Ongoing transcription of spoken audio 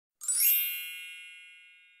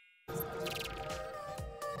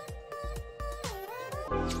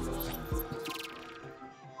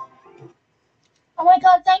Oh my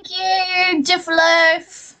god, thank you,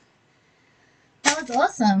 Jiffloaf. That was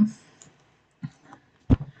awesome.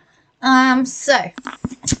 So I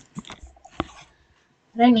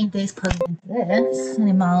don't need these plugged into this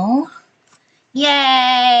anymore.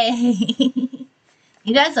 Yay!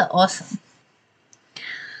 You guys are awesome.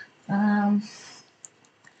 I'm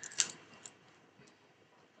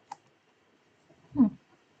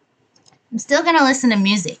still gonna listen to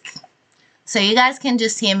music, so you guys can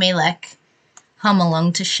just hear me like hum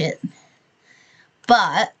along to shit.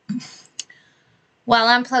 But while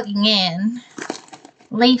I'm plugging in,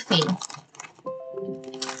 Leafy,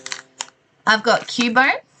 I've got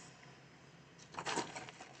Cubone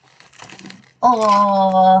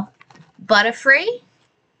or Butterfree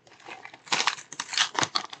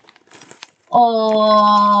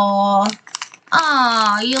or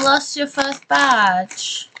you lost your first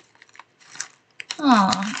badge.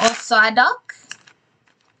 Or Psyduck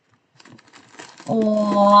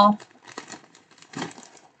or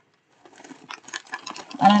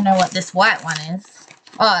I don't know what this white one is.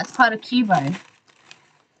 Oh, it's part of Cubone.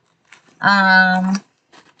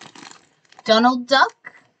 Donald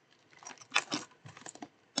Duck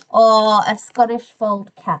or a Scottish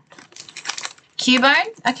fold cat.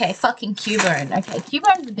 Cubone? Okay, fucking Cubone. Okay,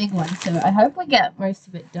 Cubone's a big one, so I hope we get most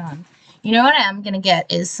of it done. You know what I am gonna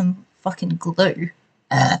get is some fucking glue.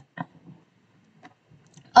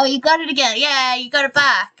 Oh, you got it again. Yeah, you got it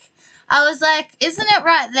back. I was like, isn't it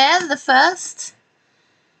right there, the first?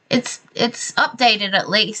 It's updated at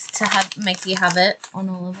least to make you have it on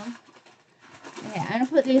all of them. Yeah, I'm gonna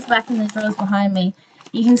put these back in the drawers behind me.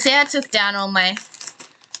 You can see I took down all my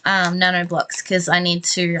Nanoblocks because I need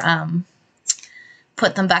to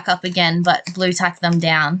put them back up again, but blue tack them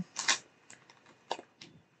down.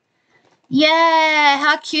 Yeah,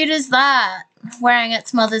 how cute is that? Wearing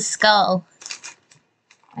its mother's skull.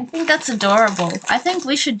 I think that's adorable. I think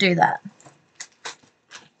we should do that.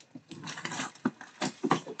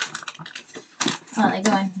 Oh, they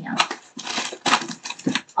go in here.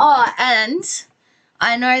 Oh, and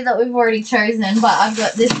I know that we've already chosen, but I've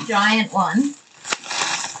got this giant one.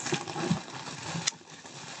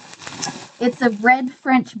 It's a red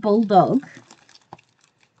French bulldog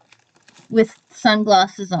with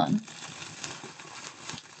sunglasses on.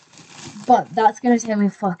 But that's going to take me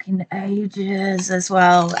fucking ages as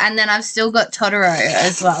well. And then I've still got Totoro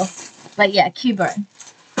as well. But yeah, Cubone.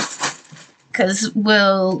 Because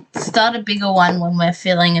we'll start a bigger one when we're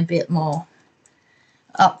feeling a bit more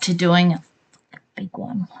up to doing a big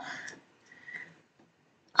one.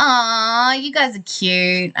 Aww, you guys are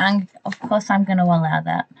cute. And of course I'm going to allow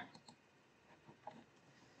that.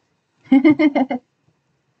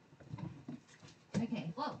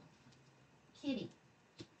 Okay, whoa. Kitty.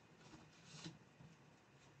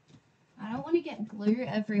 I don't want to get glue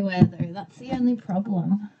everywhere though. That's the only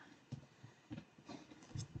problem.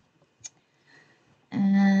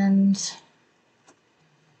 And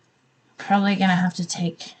probably going to have to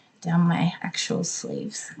take down my actual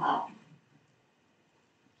sleeves.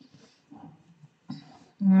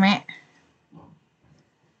 Meh.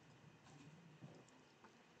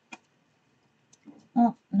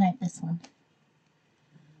 Oh, no, this one.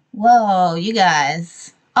 Whoa, you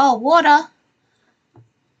guys. Oh, water.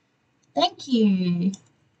 Thank you.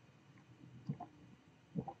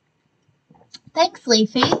 Thanks,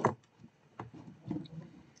 Leafy.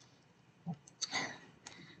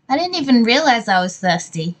 I didn't even realize I was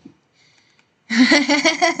thirsty.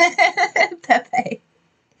 Pepe.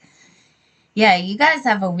 Yeah, you guys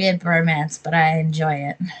have a weird bromance, but I enjoy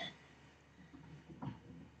it.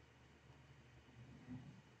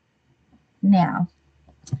 Now,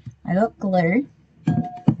 I got glue.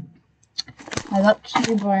 I got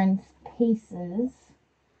Cubone's pieces.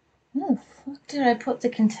 Where the fuck did I put the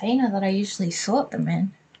container that I usually sort them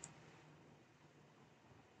in?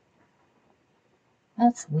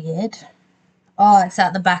 That's weird. Oh, it's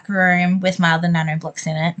at the back room with my other Nanoblocks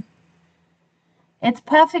in it. It's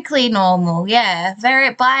perfectly normal, yeah.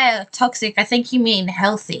 Very biotoxic, I think you mean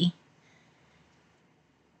healthy.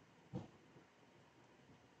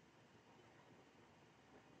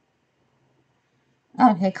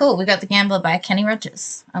 Okay, cool. We got The Gambler by Kenny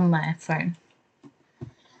Rogers on my phone.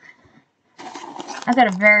 I've got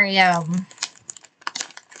a very, I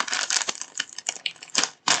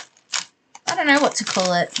don't know what to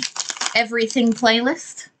call it. Everything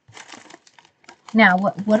playlist. Now,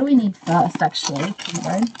 what do we need first, actually?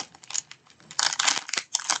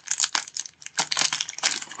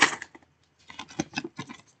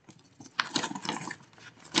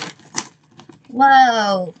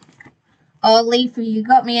 Whoa. Oh, Leafy, you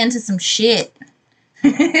got me into some shit.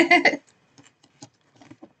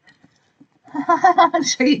 I'll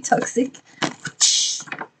show you toxic.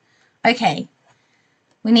 Okay.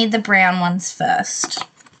 We need the brown ones first.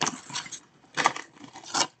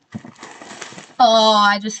 Oh,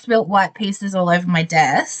 I just spilt white pieces all over my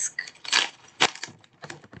desk.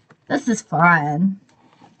 This is fine.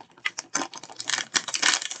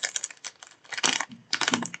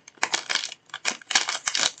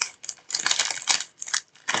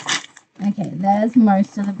 Okay, there's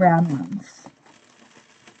most of the brown ones.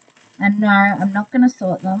 And no, I'm not going to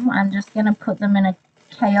sort them. I'm just going to put them in a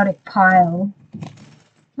chaotic pile.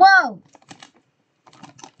 Whoa!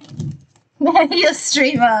 You're a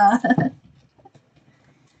streamer.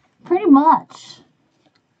 Pretty much.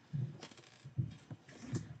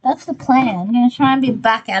 That's the plan. I'm going to try and be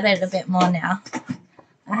back at it a bit more now.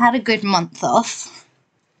 I had a good month off.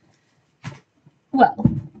 Well,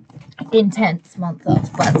 intense month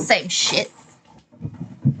off, but same shit.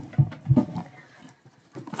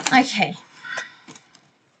 Okay.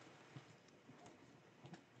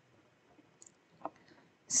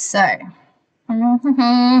 So.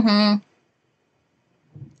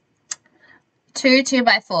 2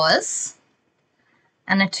 2x4s.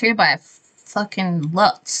 And a 2 by fucking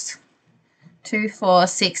lots. 2, 4,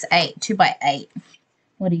 6, 8. 2 by 8.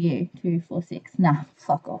 What are you? 2, 4, 6. Nah,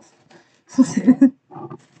 fuck off.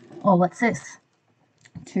 Oh, what's this?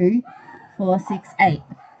 2, 4, 6, 8.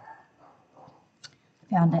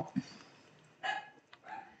 Found it.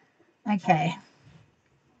 Okay.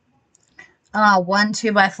 1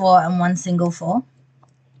 2x4 and 1 single 4.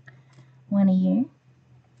 One of you.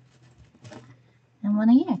 And one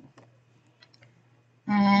of you.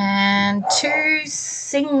 And 2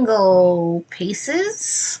 single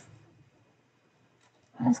pieces.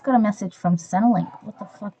 I just got a message from Centrelink. What the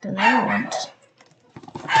fuck do they want?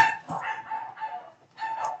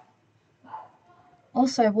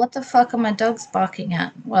 Also, what the fuck are my dogs barking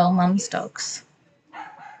at? Well, Mum's dogs.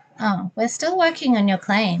 Oh, we're still working on your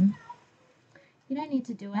claim. You don't need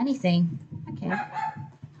to do anything. Okay.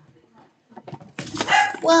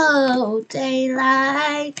 Whoa,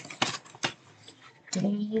 daylight.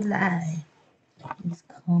 Daylight is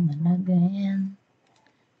coming again.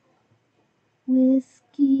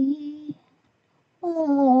 Whiskey.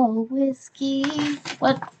 Oh, whiskey.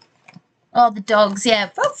 What? Oh, the dogs, yeah.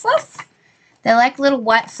 Woof, woof. They're like little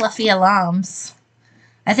white fluffy alarms.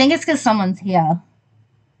 I think it's because someone's here.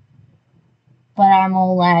 But I'm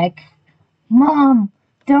all like, Mom,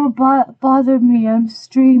 don't bother me. I'm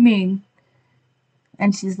streaming.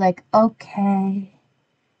 And she's like, okay.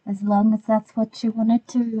 As long as that's what you want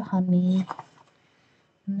to do, honey.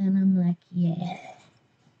 And then I'm like, yeah.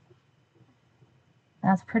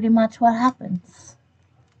 That's pretty much what happens.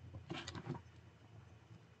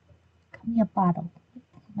 Come here, bottle.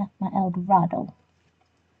 That's my Eldorado.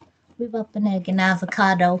 We've up an egg and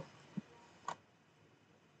avocado.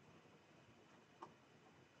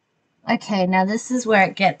 Okay, now this is where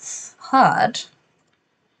it gets hard.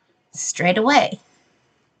 Straight away.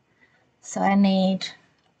 So I need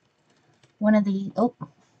one of these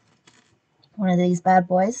bad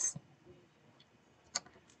boys.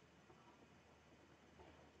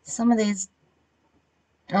 Some of these,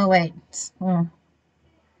 oh wait,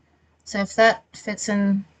 so if that fits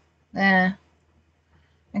in there,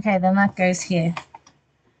 okay, then that goes here.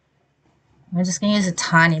 I'm just going to use a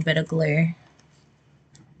tiny bit of glue.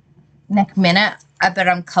 Next minute, I bet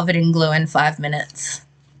I'm covered in glue in 5 minutes.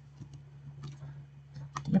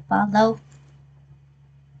 Do you follow?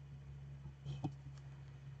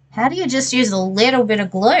 How do you just use a little bit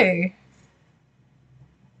of glue?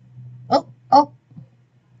 Oh.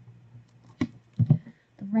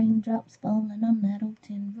 The raindrops falling on that old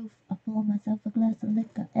tin roof. I pour myself a glass of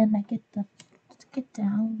liquor and I get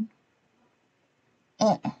down.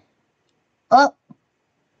 Oh.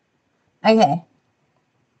 Okay.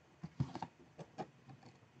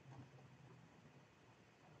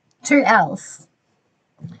 Two L's.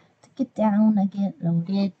 To get down, I get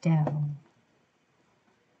loaded down.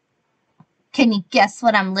 Can you guess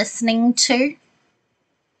what I'm listening to?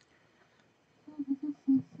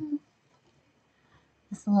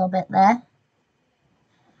 Just a little bit there.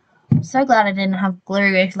 I'm so glad I didn't have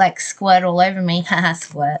glue like squirt all over me. Haha,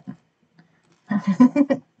 squirt.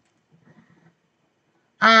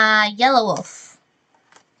 Yellow Wolf.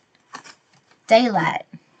 Daylight.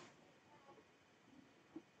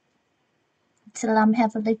 Till I'm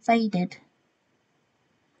heavily faded.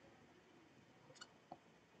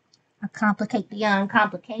 I complicate the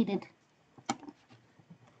uncomplicated.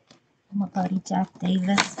 My buddy Jack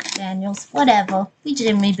Davis, Daniels, whatever. We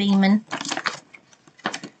Jimmy beaming.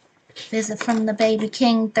 Visit from the Baby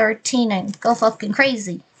King 13 and go fucking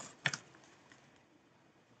crazy.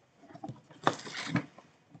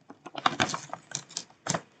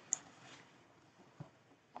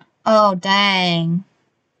 Oh, dang.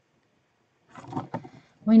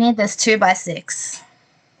 We need this 2x6.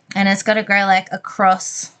 And it's got to go, like,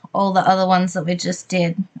 across all the other ones that we just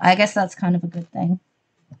did. I guess that's kind of a good thing.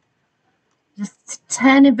 Just a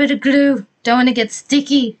tiny bit of glue. Don't want to get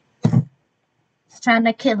sticky. Just trying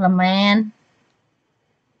to kill a man.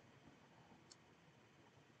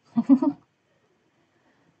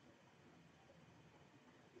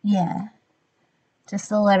 Yeah.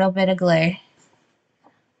 Just a little bit of glue.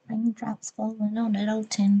 Raindrops falling on that old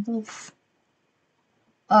tin roof.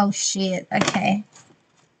 Oh shit, okay.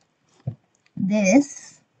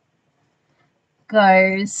 This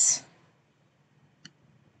goes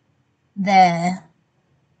there.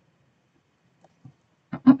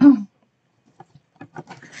 To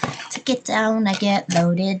get down, I get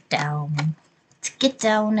loaded down. To get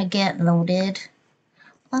down, I get loaded.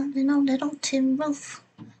 Falling on that old tin roof.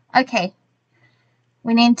 Okay.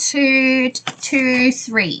 We need two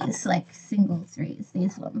threes, like single threes,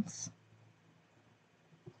 these ones.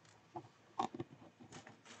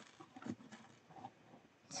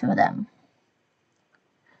 Two of them.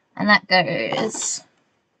 And that goes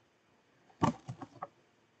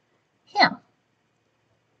here.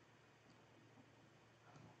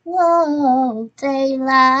 Whoa,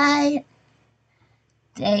 daylight.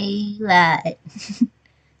 Daylight.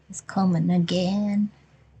 It's coming again.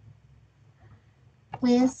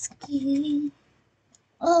 Whiskey.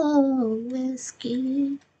 Oh,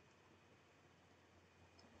 whiskey.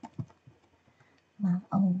 My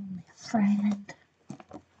only friend.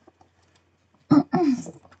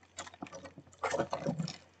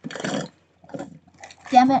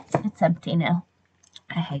 Damn it, it's empty now.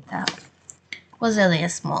 I hate that. It was earlier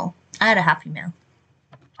small. I had a Happy Meal.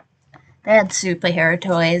 They had superhero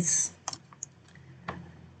toys.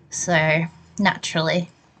 So, naturally.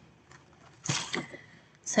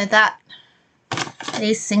 So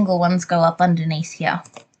these single ones go up underneath here.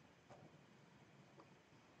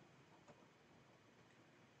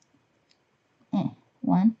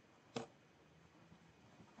 One.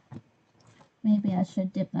 Maybe I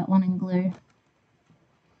should dip that one in glue.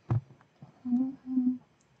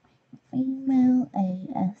 Female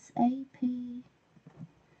ASAP.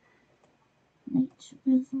 Nature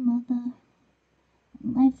is mother.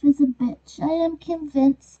 Life is a bitch. I am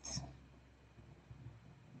convinced.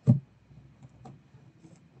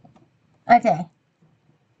 Okay.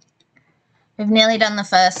 We've nearly done the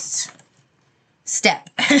first step.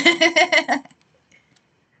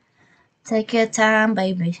 Take your time,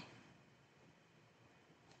 baby.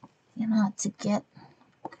 You know how to get,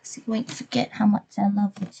 because you won't forget how much I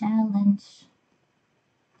love the challenge.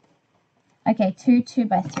 Okay, two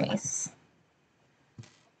 2x3s.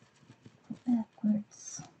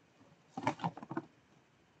 Backwards.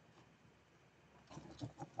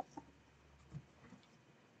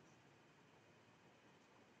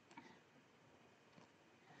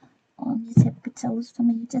 On your tippy toes for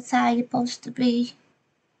me, just how you're supposed to be.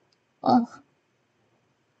 Oh.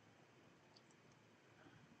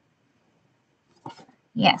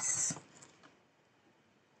 Yes.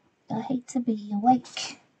 I hate to be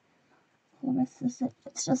awake. The rest is it.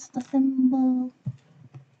 It's just a thimble.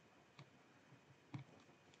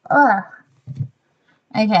 Ugh.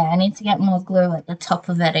 Okay, I need to get more glue at the top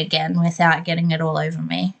of it again without getting it all over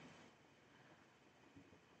me.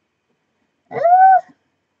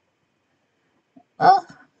 Oh,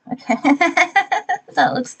 okay.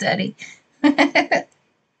 That looks dirty. Oh,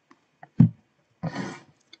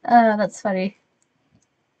 that's funny.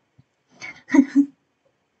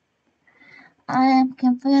 I am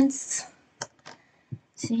convinced.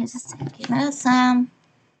 She's just taking her time.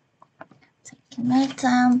 Taking her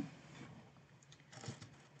time.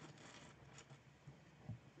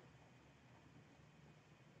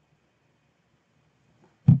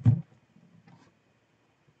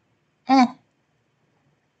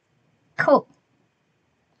 Cool.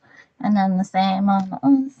 And then the same on the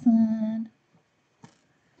other side.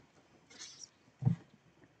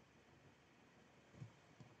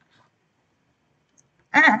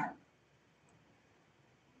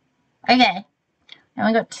 Okay. Now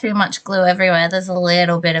we got too much glue everywhere. There's a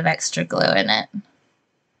little bit of extra glue in it.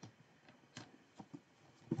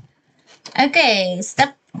 Okay,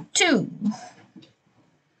 step 2.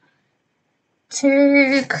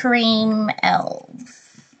 2 cream elves.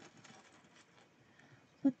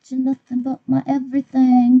 But you're nothing but my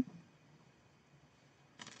everything.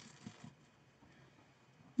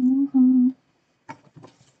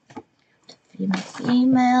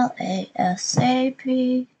 Email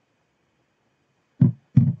ASAP.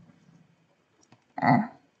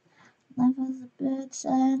 Life is a bitch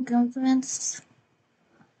and convinced.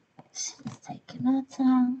 She's taking her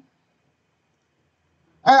time.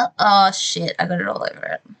 Oh shit, I got it all over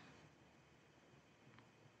it.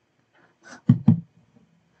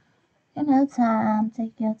 Take your time,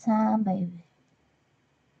 take your time, baby.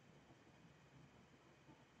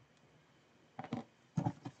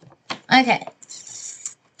 Okay.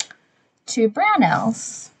 2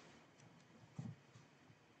 brownells.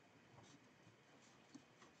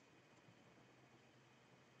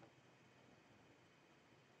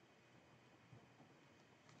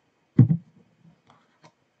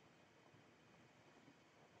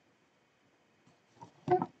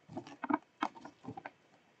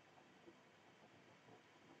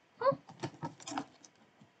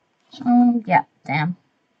 Yeah, damn.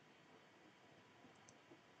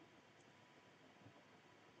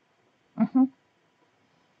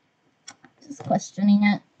 Just questioning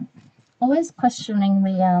it. Always questioning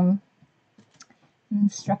the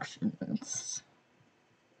instructions.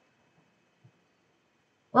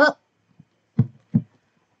 Well,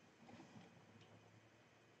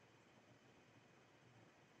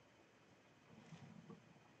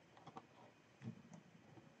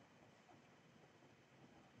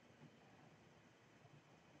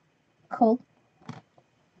 cool.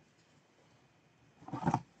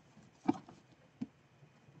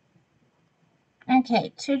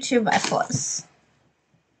 Okay, 2 2x4s.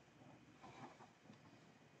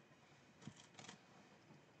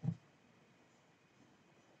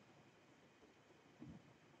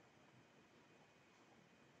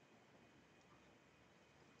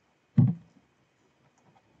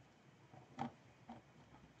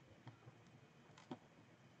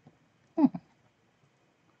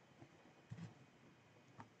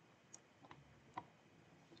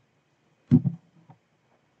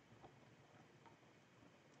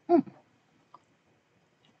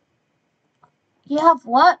 You have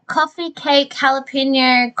what? Coffee cake,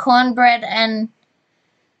 jalapeno, cornbread, and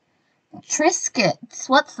Triscuits.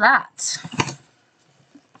 What's that?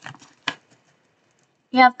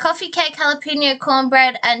 You have coffee cake, jalapeno,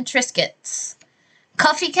 cornbread, and Triscuits.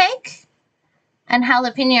 Coffee cake and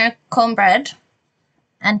jalapeno cornbread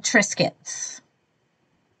and Triscuits.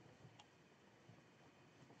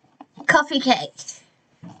 Coffee cake.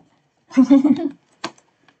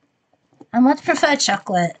 I much prefer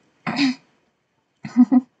chocolate.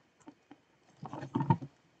 Got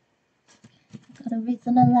a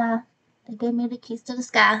reason to lie. They gave me the keys to the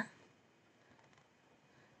sky.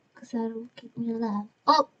 Because that'll keep me alive.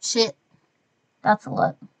 Oh, shit. That's a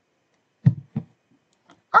lot.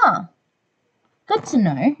 Oh. Good to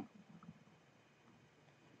know.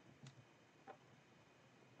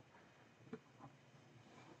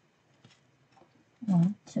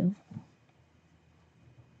 One, two.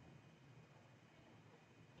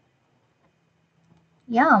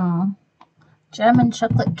 Yum. German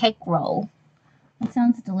chocolate cake roll. That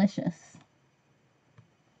sounds delicious.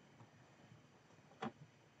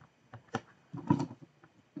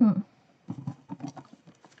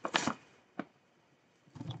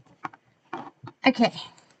 Okay.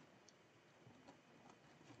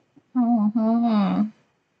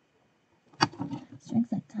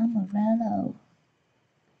 Drinks like Tamarello.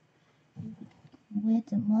 Way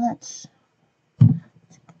too much.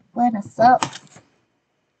 What's up?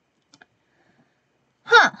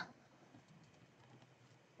 Huh.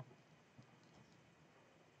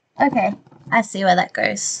 Okay. I see where that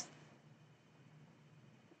goes.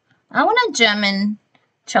 I want a German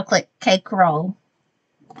chocolate cake roll.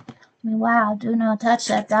 I mean, wow, do not touch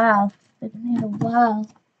that dial. We've been here a while.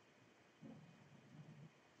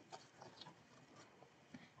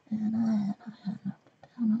 And I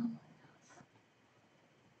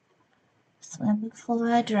swim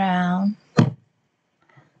before I drown.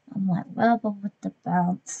 I'm like rubber with the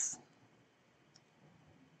bounce.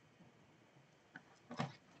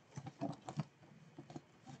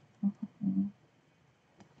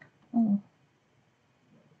 Oh.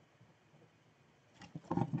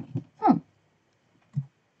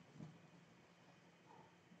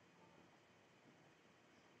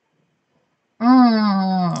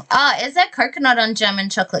 Oh, is there coconut on German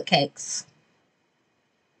chocolate cakes?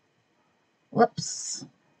 Whoops.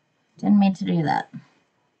 Didn't mean to do that.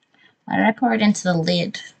 Why did I pour it into the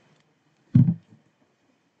lid?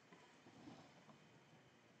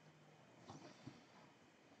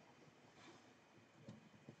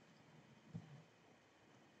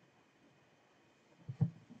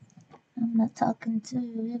 I'm not talking to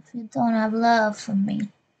you if you don't have love for me.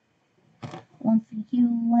 One for you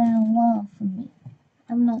and one for me.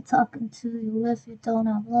 not talking to you if you don't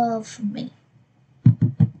have love for me.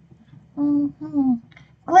 Glue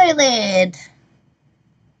lid.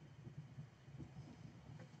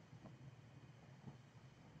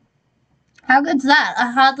 How good's that?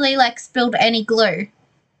 I hardly spilled any glue.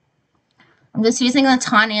 I'm just using the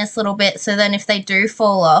tiniest little bit so then if they do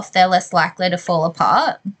fall off, they're less likely to fall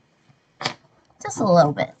apart. Just a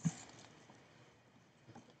little bit.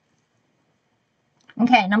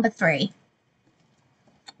 Okay, number 3.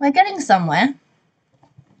 We're getting somewhere.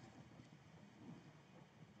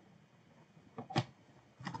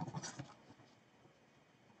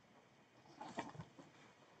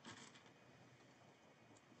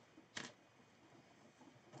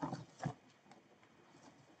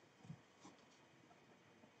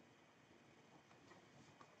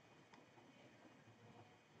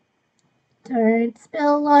 Don't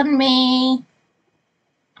spill on me.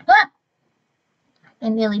 Ah! It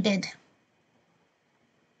nearly did.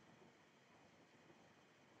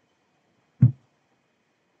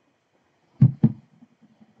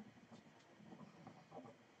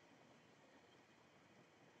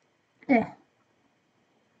 Yeah.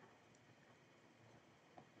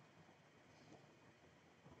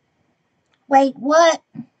 Wait, what?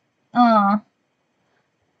 Oh.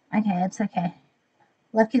 Okay, it's okay.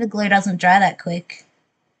 Lucky the glue doesn't dry that quick.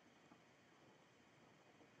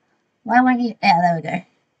 Why won't you? Yeah, there we go.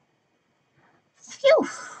 Phew.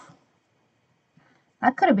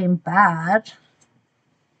 That could have been bad.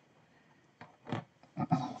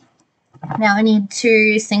 Now I need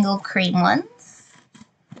 2 single cream ones.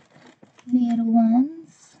 Little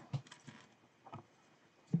ones.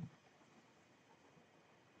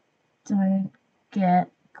 Don't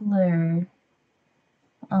get glue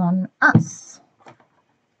on us,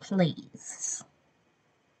 please.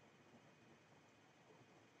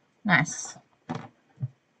 Nice.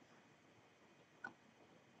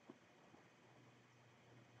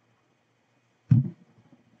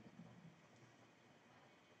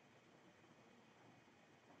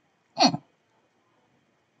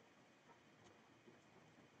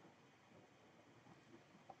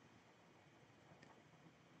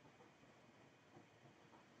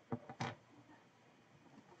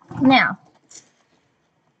 Now,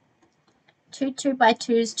 2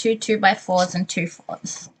 2x2s, 2 2x4s, and 2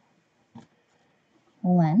 4s.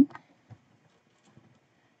 1,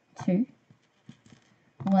 2,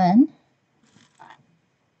 1,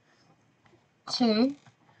 2,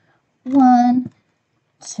 1,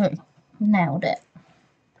 2. Nailed it.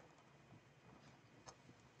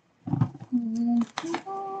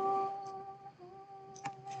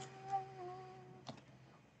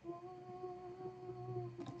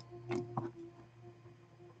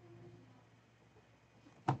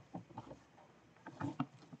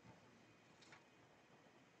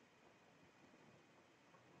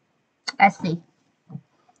 I see.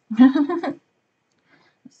 This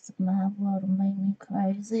map would make me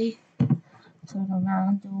crazy. Turn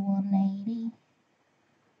around, do 180.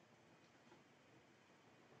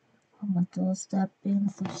 On my doorstep being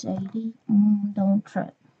so shady. Don't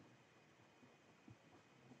trip.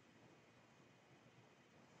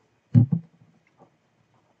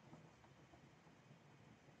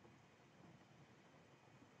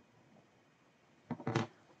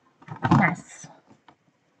 Nice.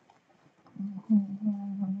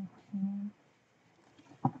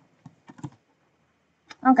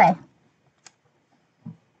 Okay.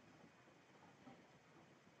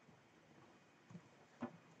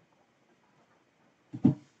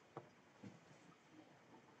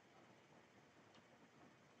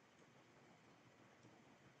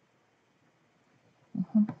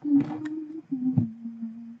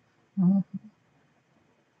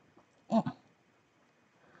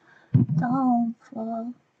 Don't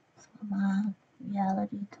fall for my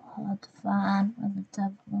reality, too hard to find when the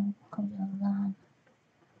devil comes online.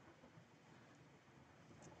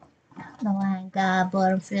 No, I ain't God,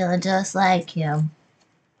 but I'm feeling just like him.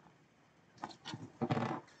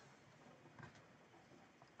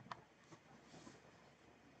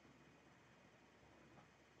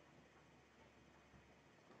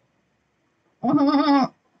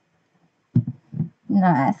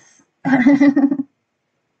 Nice.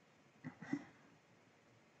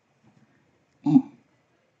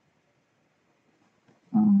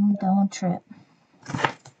 Don't trip.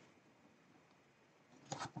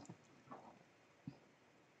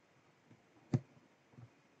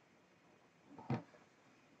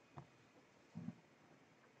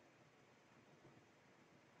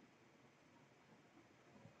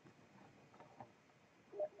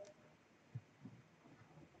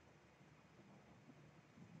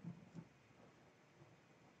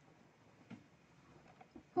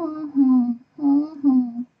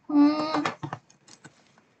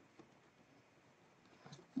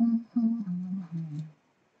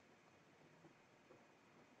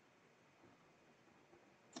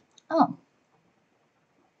 Oh.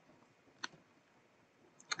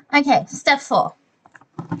 Okay, step 4.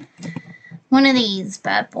 One of these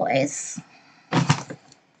bad boys.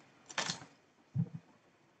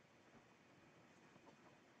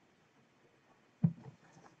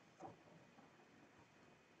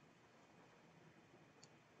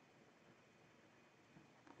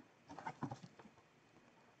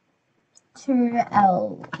 Two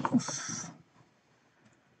L's.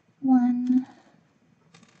 1,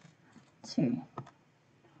 2.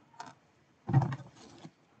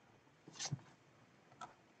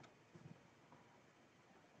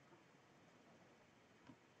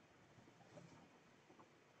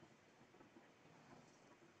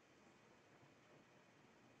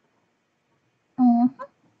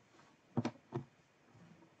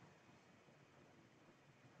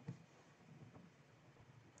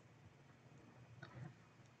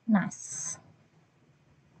 Nice.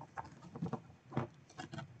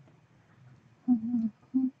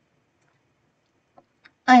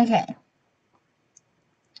 Okay.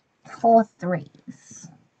 4 3s.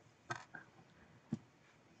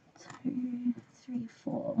 2, 3,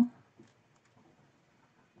 4.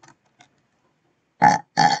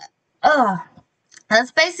 Oh,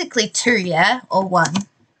 that's basically 2, yeah? Or 1?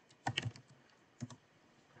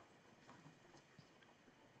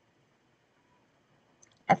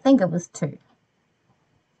 I think it was 2.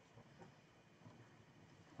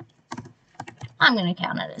 I'm going to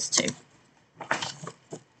count it as 2.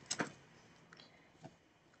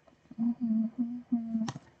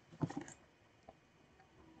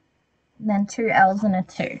 Then 2 L's and a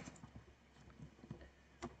 2.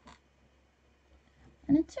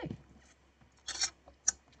 And a 2.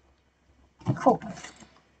 Cool.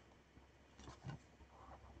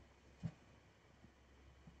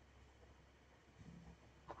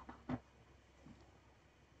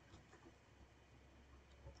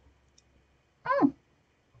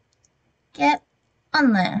 Get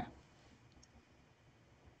on there.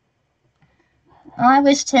 I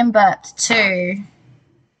wish Tim burped too.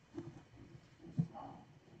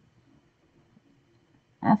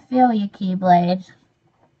 I feel you, Keyblade.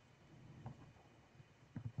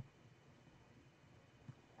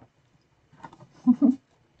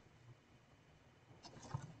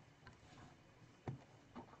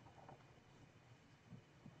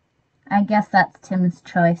 I guess that's Tim's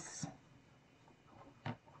choice.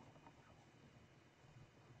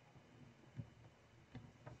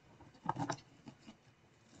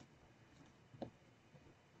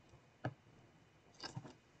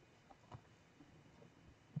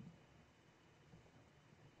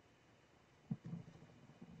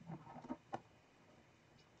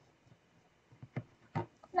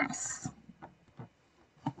 Nice.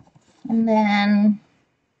 And then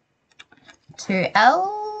 2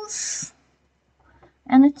 L's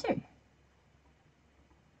and a 2.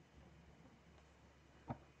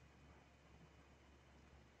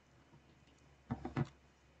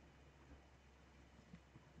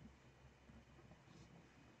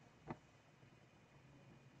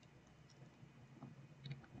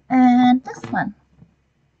 And this one.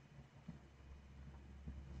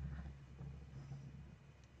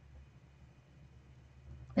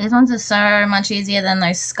 These ones are so much easier than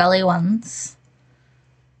those Scully ones.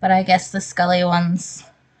 But I guess the Scully ones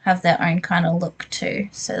have their own kind of look too,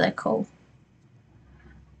 so they're cool.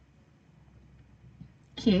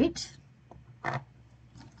 Cute.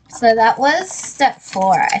 So that was step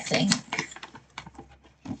 4, I think.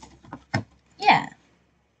 Yeah.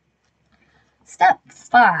 Step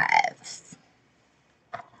 5.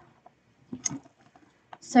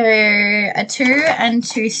 So a 2 and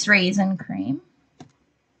 2 3s in cream.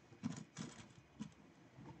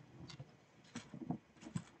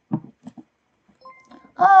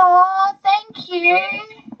 Oh, thank you.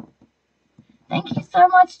 Thank you so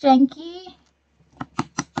much, Janky.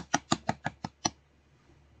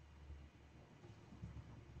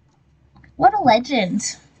 What a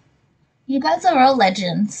legend. You guys are all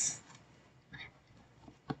legends.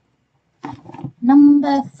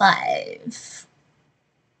 Number 5.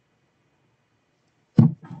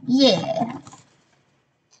 Yeah.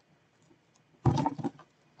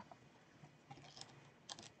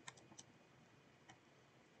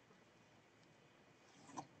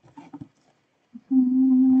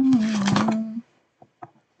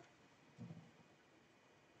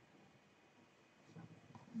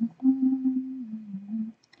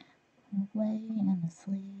 Away and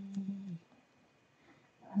asleep.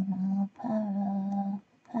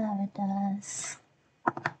 nice.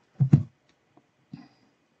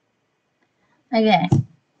 Okay.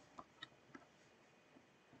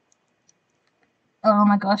 Oh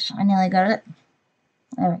my gosh, I nearly got it.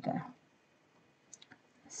 There we go.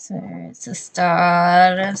 So it's the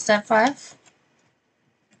start of step 5.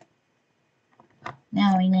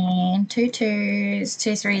 Now we need 2 2s,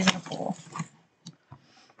 2 3s, and a 4.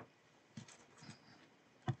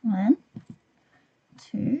 1,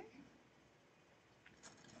 2,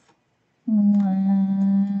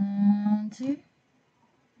 1, 2,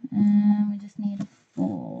 and we just need a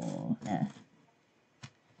 4 there.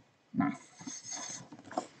 Nice.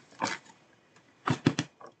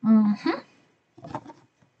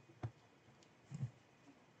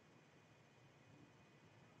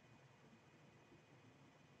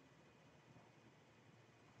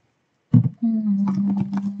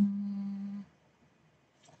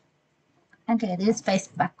 Okay, it is face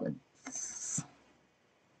backwards.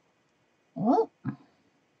 Oh.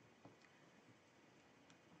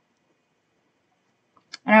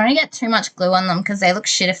 I don't want to get too much glue on them because they look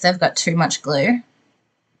shit if they've got too much glue.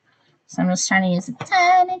 So I'm just trying to use a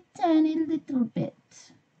tiny, tiny little bit.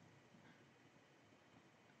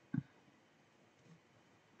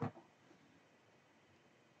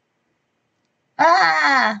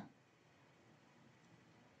 Ah!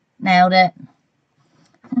 Nailed it.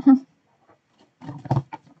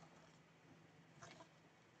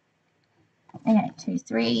 Okay, 2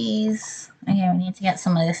 3s. Okay, we need to get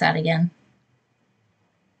some of this out again.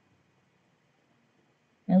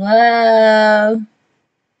 Hello.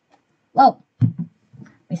 Whoa.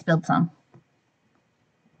 We spilled some.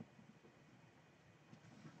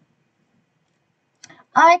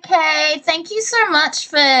 Okay, thank you so much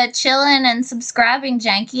for chilling and subscribing,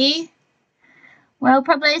 Janky. We'll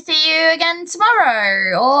probably see you again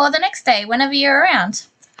tomorrow or the next day, whenever you're around.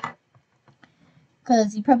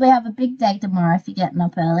 Because you probably have a big day tomorrow if you're getting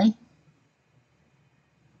up early.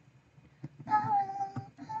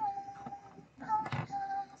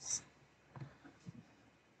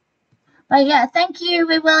 But yeah, thank you.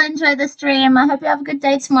 We will enjoy the stream. I hope you have a good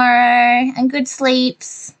day tomorrow and good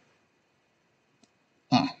sleeps.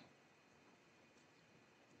 Yeah.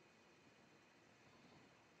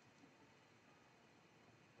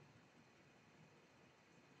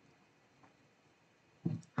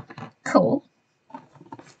 Cool.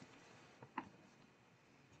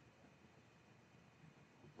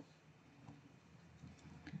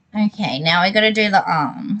 Okay, now we got to do the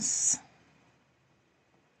arms.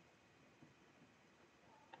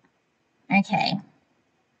 Okay.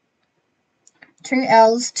 2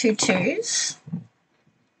 L's, 2 2s.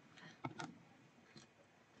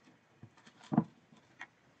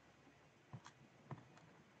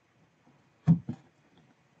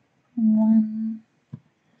 One,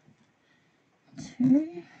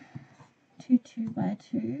 2, 2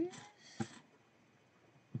 2x2s.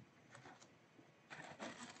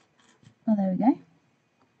 Oh, there we go.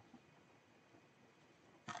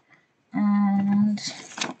 And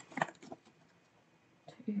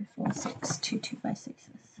 2 4 6, 2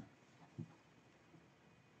 2x6s.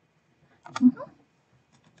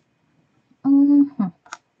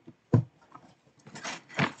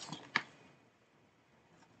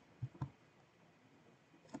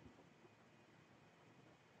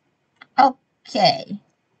 Okay.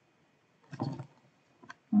 I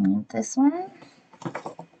need this one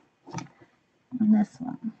and this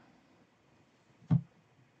one.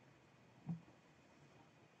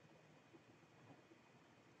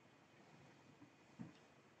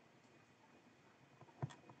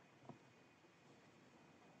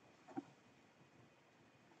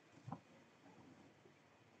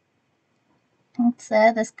 That's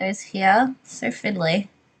there. This goes here. So fiddly.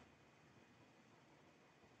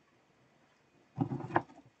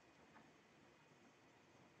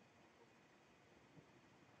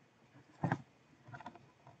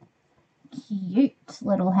 Cute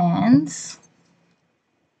little hands.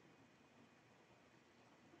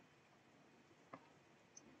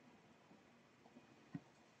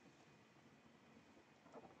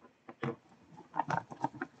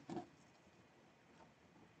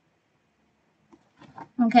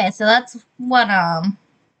 Okay, so that's one arm.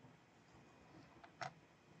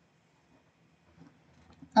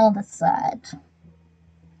 Other side.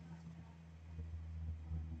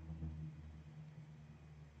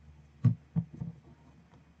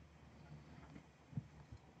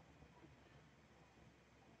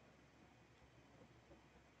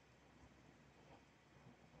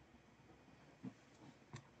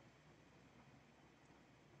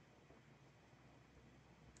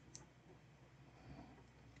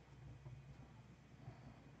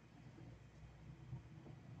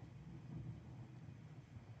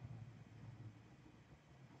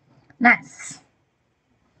 Nice.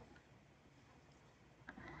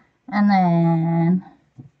 And then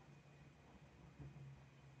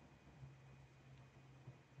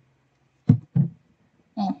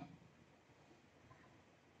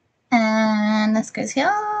and this goes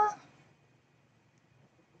here.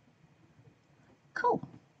 Cool.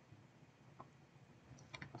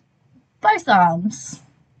 Both arms.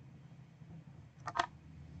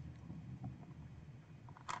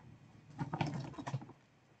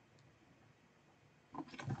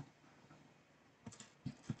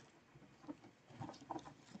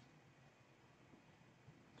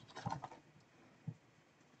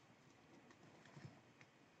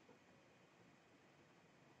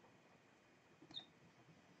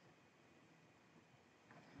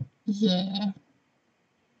 Yeah.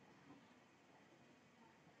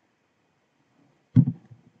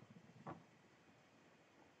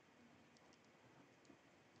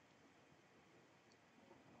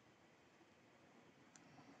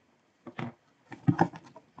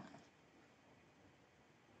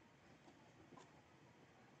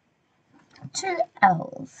 Two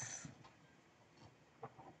L's.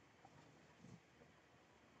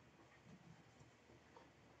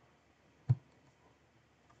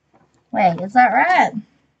 Wait, is that right?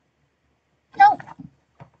 Nope.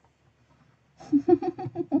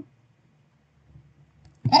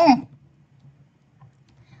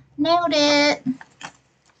 Nailed it.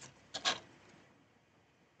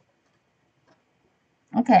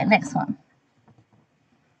 Okay, next one.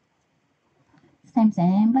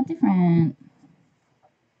 Same, but different.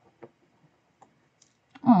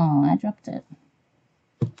 Oh, I dropped it.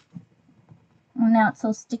 Oh, now it's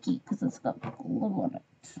so sticky because it's got glue on it.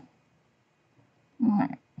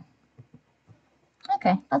 Alright.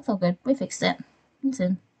 Okay, that's all good. We fixed it. It's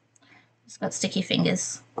in. It's got sticky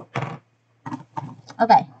fingers.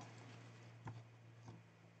 Okay.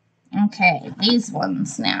 Okay, these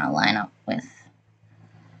ones now line up with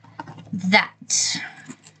that.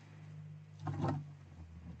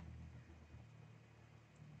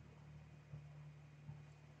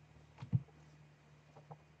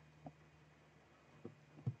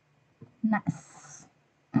 Nice.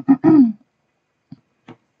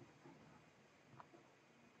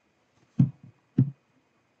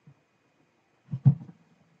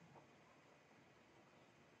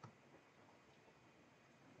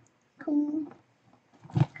 Cool.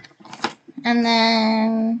 And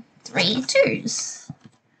then 3 twos.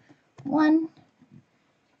 1,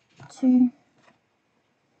 2,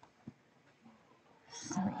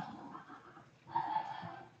 3.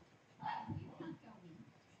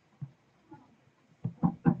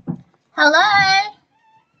 Hello.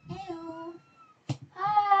 Hello.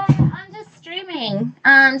 Hi. I'm just streaming.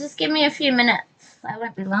 Just give me a few minutes. I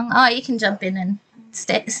won't be long. Oh, you can jump in and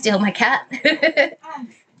steal my cat.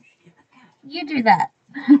 You do that.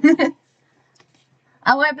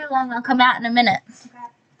 I won't be long. I'll come out in a minute.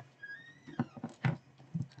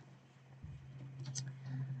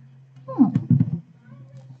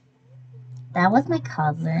 That was my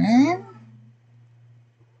cousin.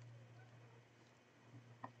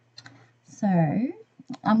 So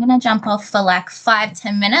I'm going to jump off for like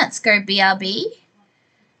 5-10 minutes, go BRB,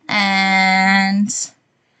 and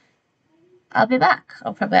I'll be back.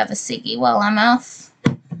 I'll probably have a ciggy while I'm off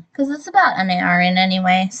because it's about an hour in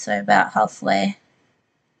anyway, so about halfway.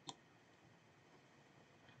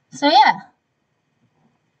 So yeah.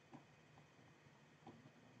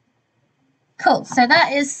 Cool. So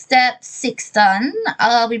that is step 6 done.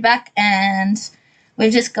 I'll be back and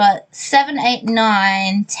we've just got 7, 8,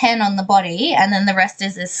 9, 10 on the body, and then the rest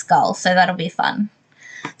is his skull, so that'll be fun.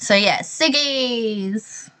 So yeah,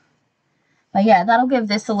 ciggies. But yeah, that'll give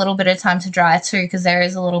this a little bit of time to dry too, because there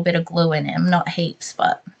is a little bit of glue in him. Not heaps,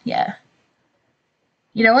 but yeah.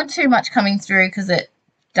 You don't want too much coming through because it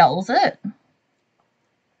dulls it.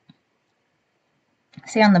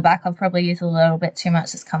 See on the back, I've probably used a little bit too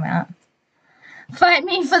much that's come out. Fight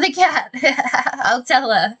me for the cat. I'll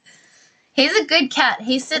tell her. He's a good cat.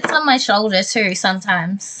 He sits on my shoulder too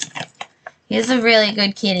sometimes. He's a really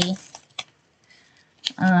good kitty.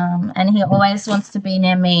 And he always wants to be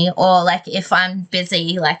near me, or like if I'm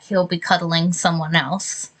busy, like he'll be cuddling someone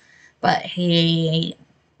else, but he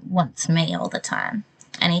wants me all the time.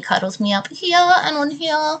 And he cuddles me up here and on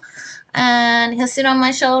here, and he'll sit on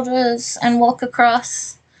my shoulders and walk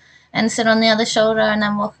across and sit on the other shoulder and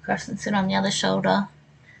then walk across and sit on the other shoulder.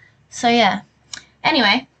 So yeah.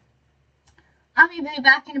 Anyway, I'll be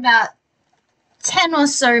back in about 10 or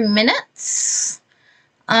so minutes.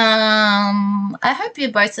 I hope you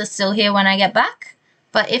both are still here when I get back,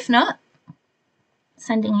 but if not,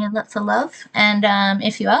 Sending you lots of love. And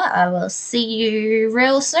if you are, I will see you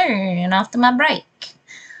real soon after my break.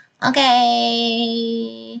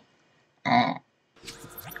 Okay.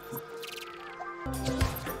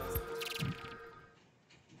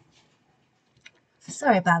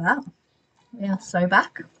 Sorry about that. We are so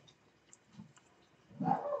back.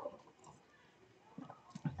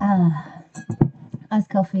 Iced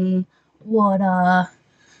coffee, water.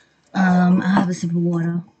 I have a sip of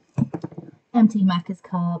water. Empty Macca's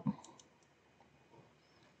cup.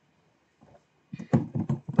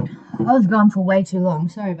 I was gone for way too long.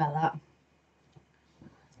 Sorry about that.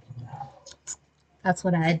 That's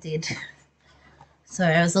what I did. So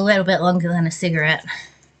it was a little bit longer than a cigarette.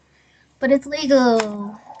 But it's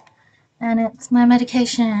legal. And it's my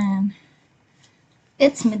medication.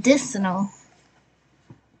 It's medicinal.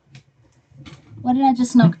 What did I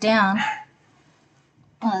just knock down?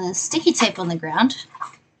 Oh, there's sticky tape on the ground.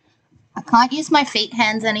 I can't use my feet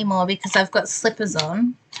hands anymore because I've got slippers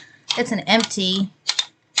on. It's an empty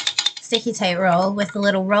sticky tape roll with a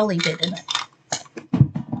little rolly bit in it.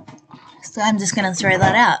 So I'm just going to throw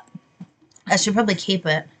that out. I should probably keep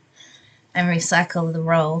it and recycle the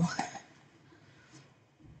roll.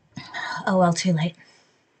 Oh well, too late.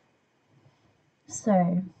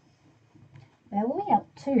 So, where were we up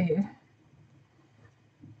to?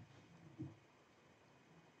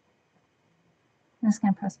 I'm just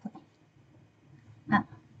going to press play.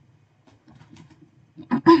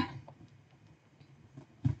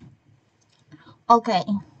 Okay.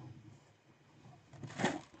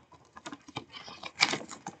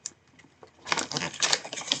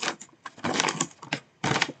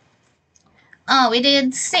 Oh, we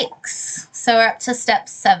did 6. So we're up to step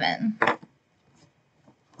 7.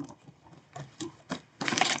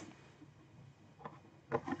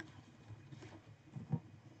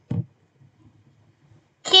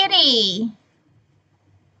 Kitty! You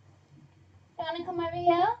want to come over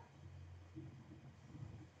here?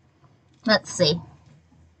 Let's see.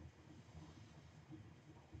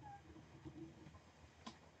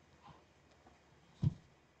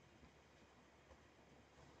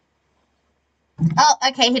 Oh,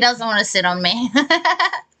 okay, he doesn't want to sit on me.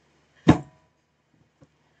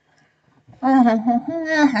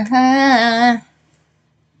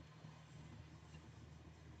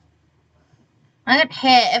 I got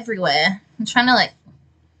hair everywhere. I'm trying to like...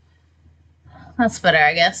 That's better,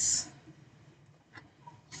 I guess.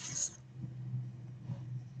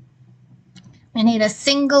 We need a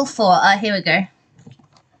single 4. Oh, here we go.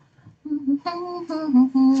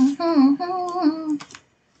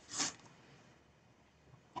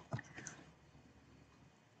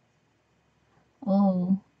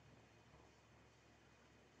 Oh.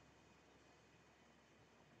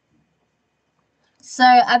 So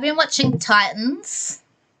I've been watching Titans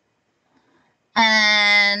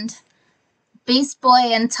and Beast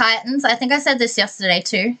Boy and Titans. I think I said this yesterday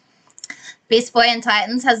too. Beast Boy and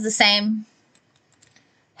Titans has the same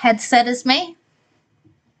headset as me.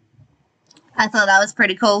 I thought that was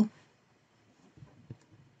pretty cool.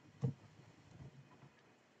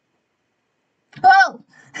 Whoa!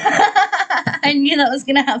 I knew that was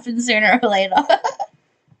going to happen sooner or later.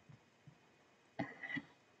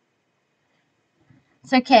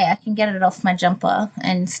 It's okay, I can get it off my jumper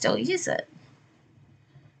and still use it.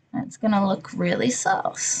 It's going to look really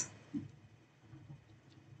sus.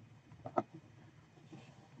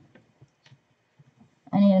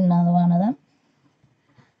 I need another one of them.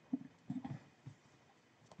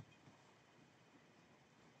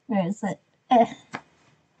 Where is it?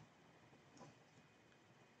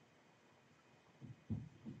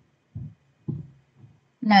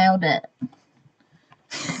 Nailed it.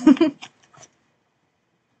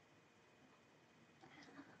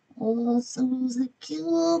 Oh, Susie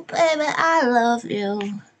Q, baby, I love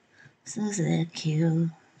you. Susie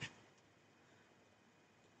Q.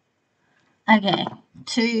 Okay,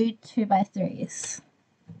 2 2x3s.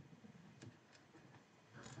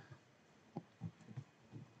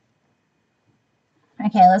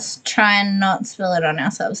 Okay, let's try and not spill it on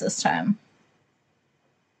ourselves this time.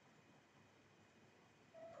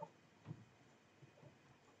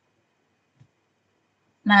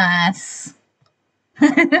 Nice.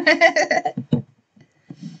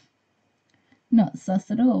 Not sus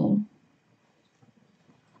at all.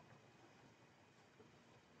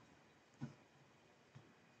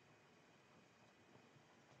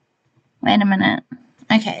 Wait a minute.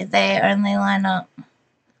 Okay, they only line up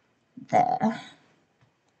there.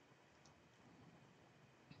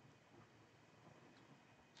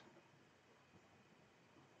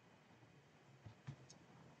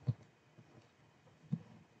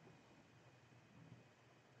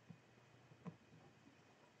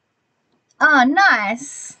 Oh,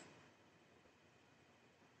 nice.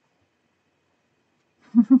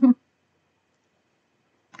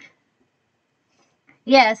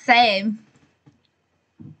 Yeah, same.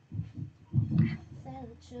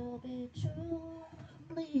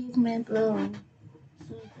 Leave me blue.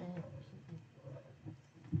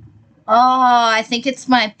 Oh, I think it's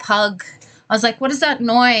my pug. I was like, what is that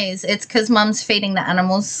noise? It's because Mum's feeding the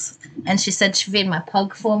animals, and she said she'd feed my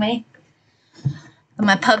pug for me. And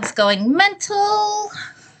my pug's going mental.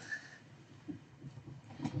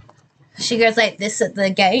 She goes like this at the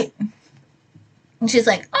gate. And she's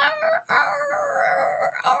like, arr,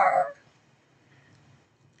 arr, arr.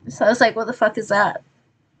 So I was like, what the fuck is that?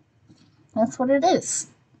 That's what it is.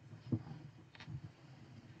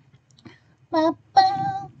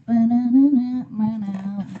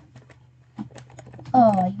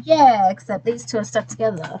 Oh, yeah, except these two are stuck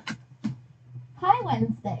together. Hi,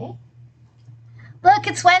 Wednesday. Look,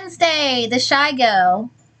 it's Wednesday, the shy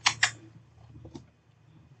girl.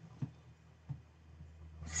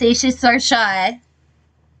 See, she's so shy.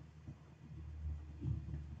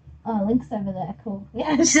 Oh, Link's over there. Cool.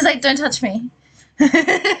 Yeah, she's like, don't touch me.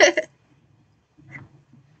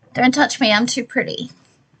 Don't touch me. I'm too pretty.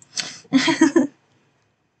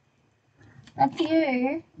 That's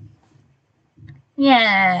you.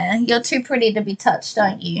 Yeah, you're too pretty to be touched,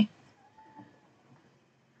 aren't you?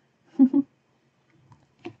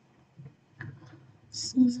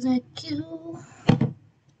 Seems like you.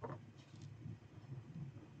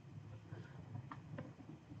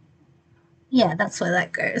 Yeah, that's where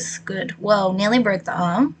that goes. Good. Whoa, nearly broke the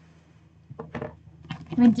arm.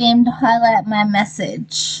 Redeemed, highlight my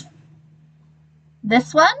message.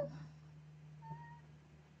 This one?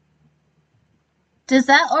 Does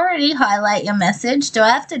that already highlight your message? Do I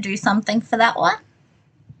have to do something for that one?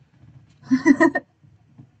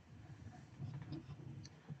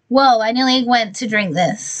 Whoa, I nearly went to drink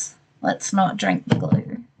this. Let's not drink the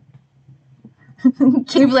glue.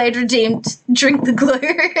 Keyblade redeemed, drink the glue.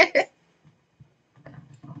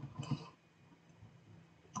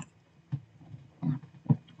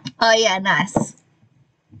 Oh yeah, nice.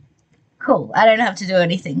 Cool, I don't have to do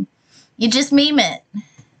anything. You just meme it.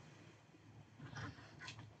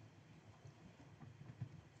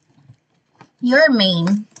 You're a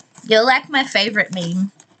meme. You're like my favorite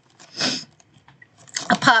meme.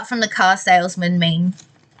 Apart from the car salesman meme.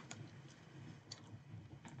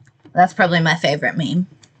 That's probably my favorite meme.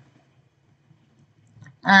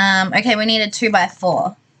 Okay, we need a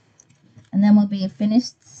 2x4. And then we'll be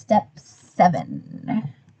finished step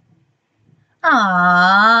 7. Aww,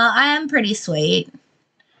 I am pretty sweet.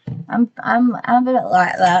 I'm a bit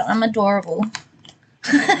like that. I'm adorable.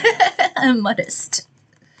 I'm modest.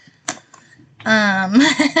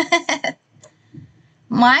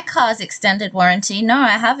 My car's extended warranty. No,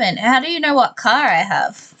 I haven't. How do you know what car I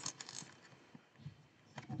have?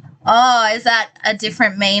 Oh, is that a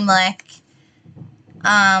different meme like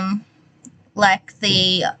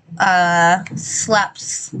the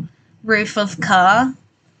slaps roof of car?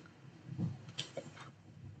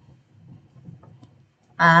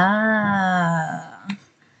 Ah.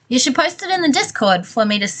 You should post it in the Discord for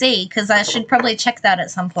me to see, because I should probably check that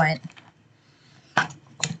at some point.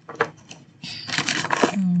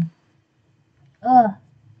 Ugh.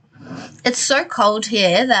 It's so cold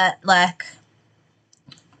here that, like,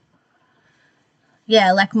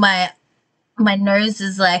 yeah, like my nose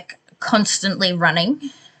is, like, constantly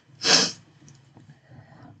running.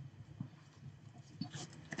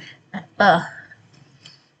 Ugh.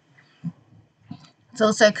 It's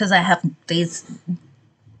also because I have these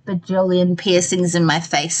bajillion piercings in my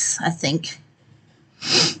face, I think.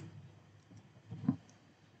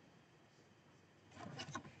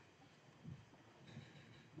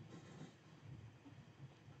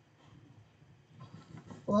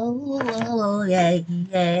 Oh, yay,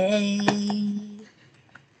 yay.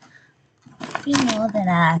 Be more than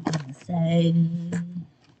I can say.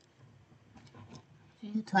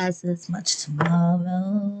 Do twice as much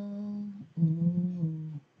tomorrow. Ooh,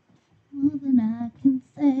 more than I can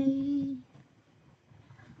say.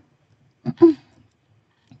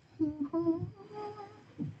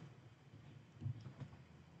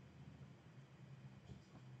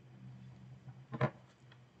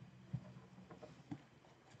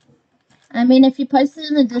 I mean, if you post it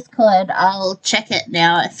in the Discord, I'll check it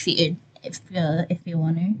now if you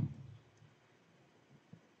want to.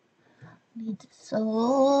 Need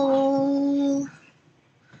soul.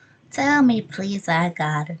 Tell me, please, I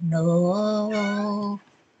gotta know.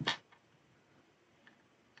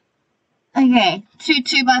 Okay, 2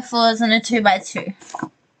 2x4s and a 2x2.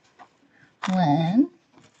 1,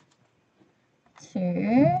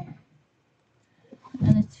 2,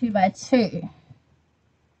 2x2.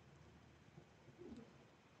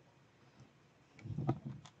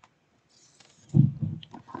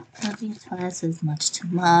 Love you twice as much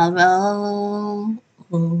tomorrow.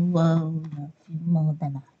 Oh, love you more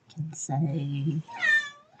than I can say.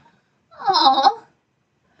 Aww.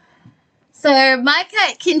 So my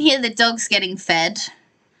cat can hear the dogs getting fed.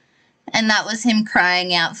 And that was him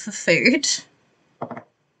crying out for food.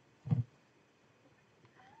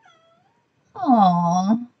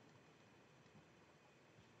 Aww.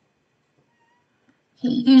 He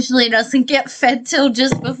usually doesn't get fed till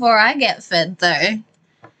just before I get fed, though.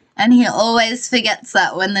 And he always forgets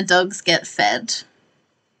that when the dogs get fed.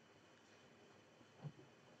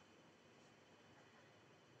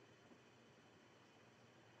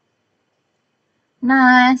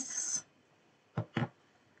 Nice.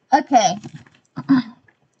 Okay.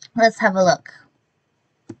 Let's have a look.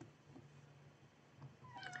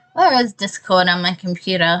 Where is Discord on my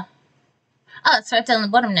computer? Oh, it's right down the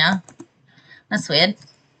bottom now. That's weird.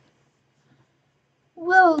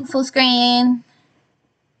 Whoa, full screen.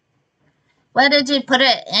 Where did you put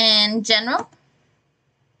it? In general?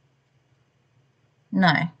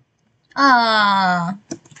 No. Ah.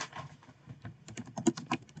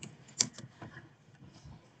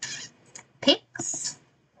 Pics?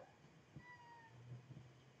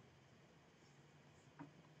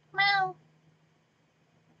 Meow.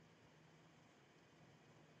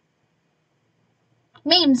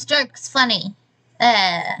 Memes, jokes, funny.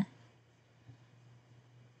 There.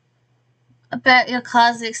 About your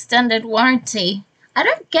car's extended warranty. I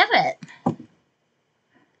don't get it.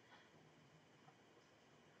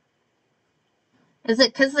 Is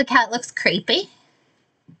it because the cat looks creepy?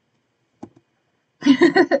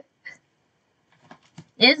 It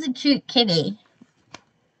is a cute kitty.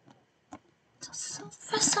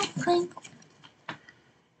 So clean.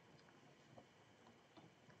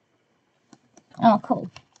 Oh,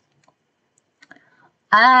 cool.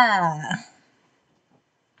 Ah.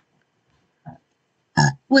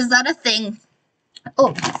 Was that a thing?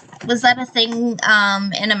 Oh, was that a thing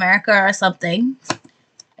in America or something?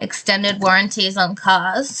 Extended warranties on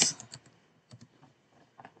cars.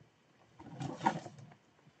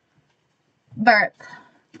 Burp.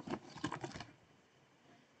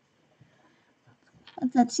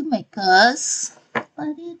 That you make us.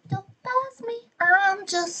 But it don't pass me. I'm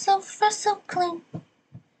just so fresh, so clean.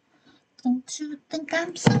 Don't you think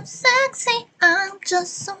I'm so sexy? I'm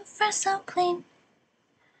just so fresh, so clean.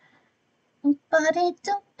 Nobody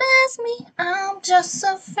don't pass me. I'm just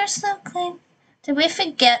so fresh, so clean. Did we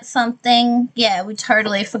forget something? Yeah, we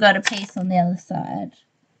totally forgot a piece on the other side.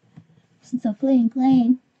 So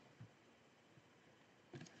clean.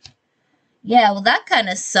 Yeah, well, that kind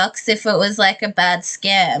of sucks if it was like a bad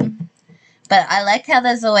scam. But I like how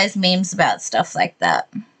there's always memes about stuff like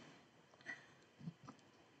that.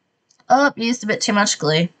 Oh, used a bit too much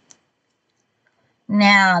glue.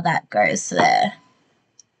 Now that goes there.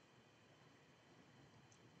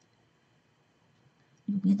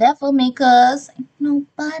 You'll be there for me, cause ain't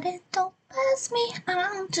nobody don't pass me.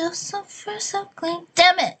 I'm just so fresh, so clean.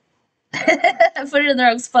 Damn it! I put it in the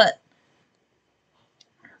wrong spot.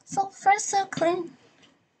 So fresh, so clean.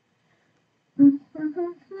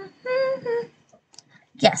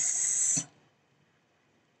 Yes.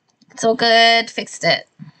 It's all good. Fixed it.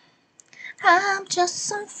 I'm just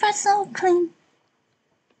so fresh, so clean.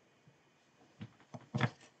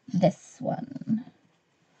 This one.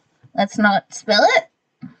 Let's not spill it.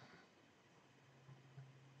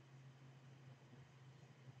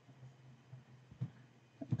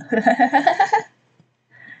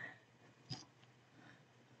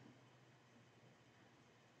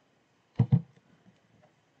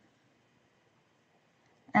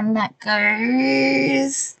 And that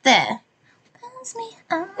goes there. Pass me,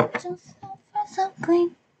 I'm just so fresh, so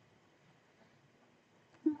clean.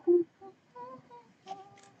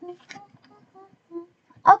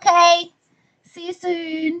 Okay. See you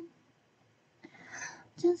soon.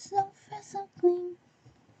 Just so fresh, so clean.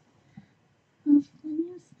 When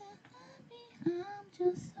you say happy, I'm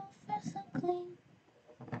just so fresh, so clean.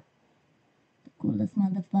 The coolest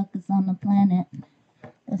motherfuckers on the planet.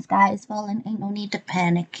 The sky is falling, ain't no need to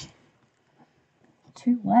panic.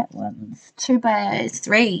 2 white ones.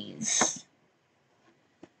 2x3s.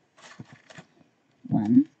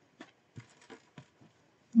 1.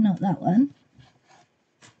 Not that one.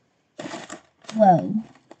 Whoa.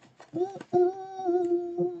 Ooh,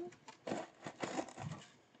 ooh.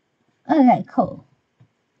 Okay, cool.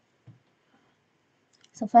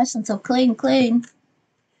 So fresh and so clean.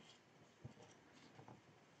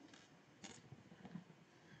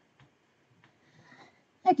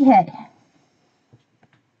 Okay.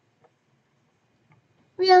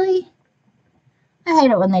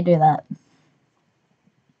 hate it when they do that.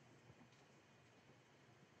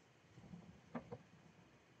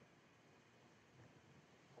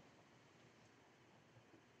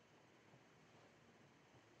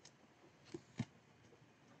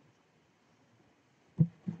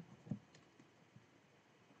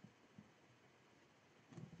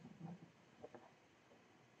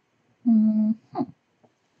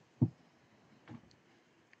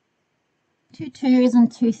 Two 2s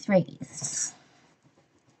and 2 3s.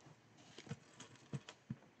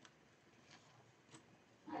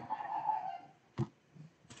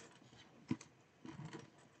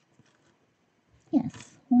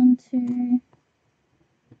 Yes, 1 2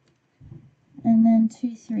 and then 2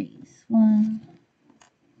 3s. 1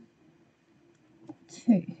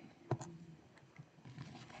 2.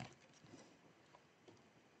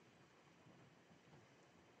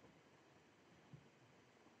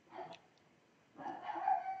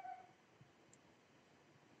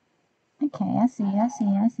 Okay, I see.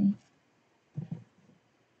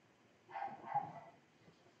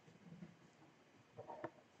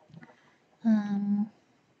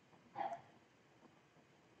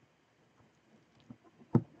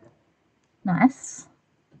 Nice.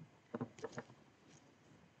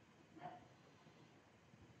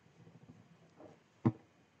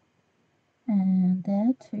 And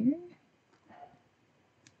there too.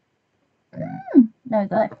 There we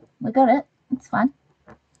go. We got it. It's fine.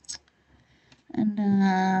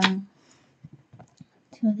 And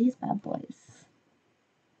 2 of these bad boys.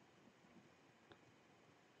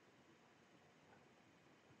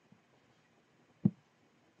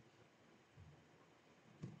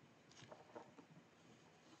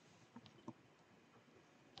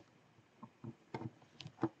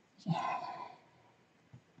 Yeah.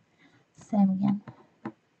 Same again.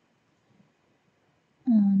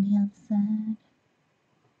 On the other side.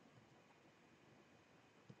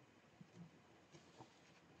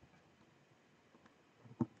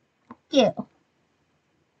 Yeah.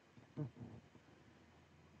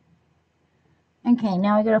 Okay,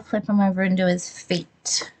 now we gotta flip him over and do his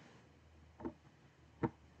feet.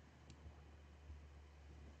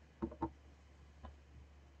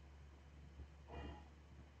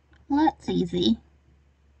 Well, that's easy.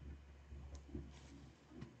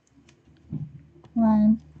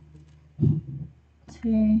 1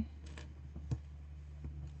 2.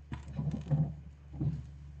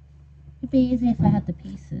 It'd be easy if I had the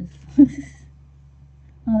pieces.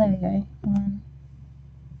 Oh, there we go. 1.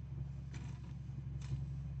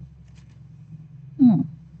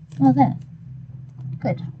 Oh, there.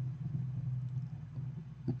 Good.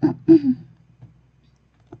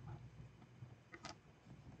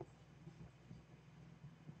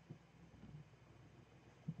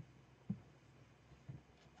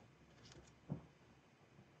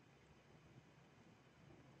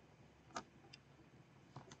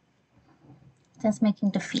 Just making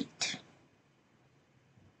the feet.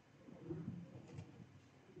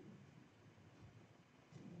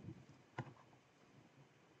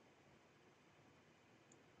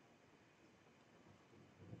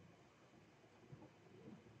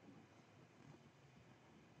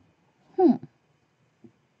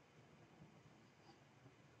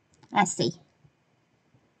 I see.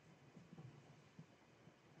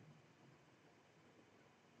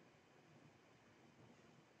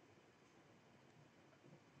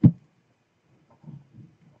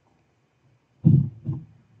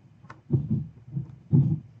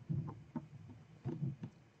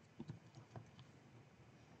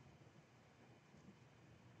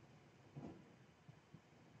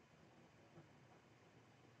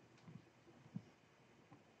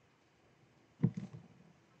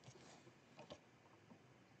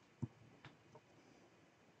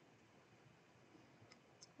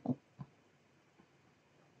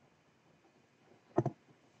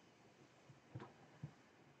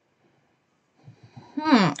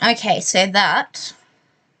 Okay, so that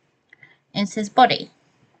is his body.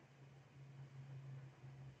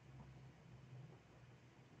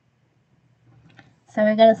 So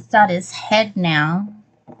we're going to start his head now.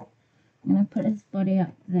 I'm going to put his body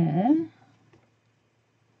up there.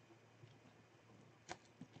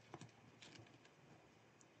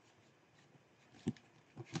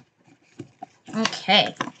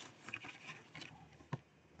 Okay.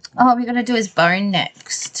 Oh, we're going to do his bone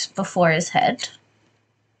next before his head.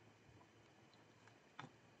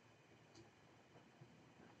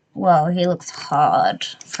 Whoa, he looks hard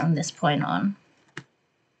from this point on.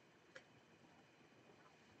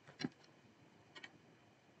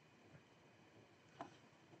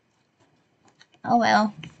 Oh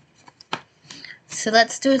well. So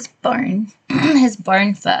let's do his bone. His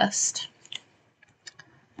bone first.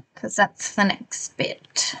 because that's the next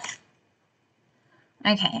bit.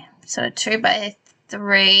 Okay, so a 2 by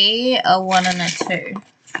 3, a 1 and a 2.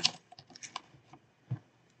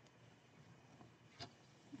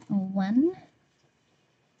 A 1.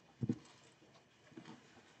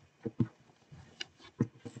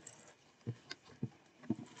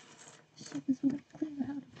 Shit, this would have clear.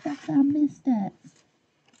 How the fuck I missed it?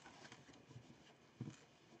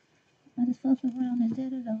 I just fucked around and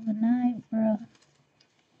did it overnight, bro.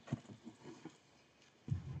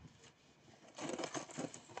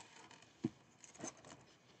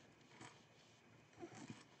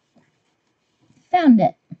 Found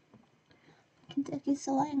it. Kentucky's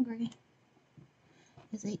so angry.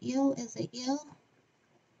 Is it you? Is it you?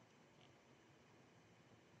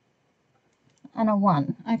 And a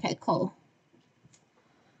 1. Okay, cool.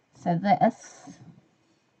 So this.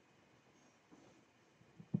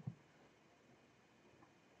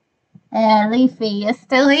 Leafy, you're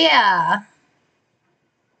still here.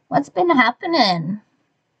 What's been happening?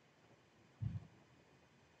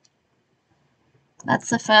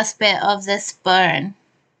 That's the first bit of this bone.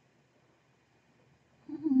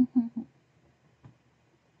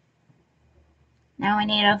 Now we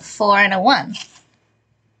need a 4 and a 1.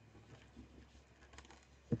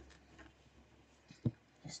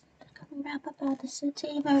 Rap about the shit,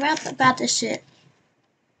 team. Rap about the shit.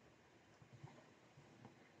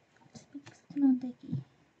 Come on, Dickie.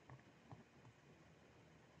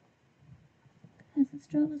 Hasn't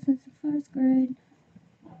struggled since the 1st grade.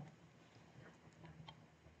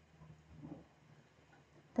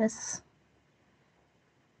 This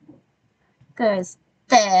goes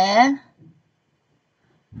there.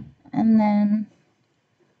 And then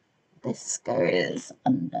this goes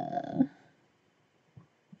under.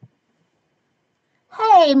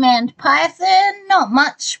 Hey, man, Python. Not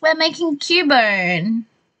much. We're making Cubone.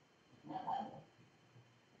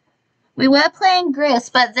 We were playing Gris,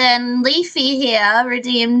 but then Leafy here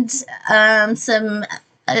redeemed some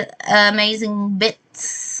amazing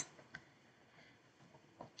bits.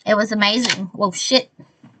 It was amazing. Well, shit.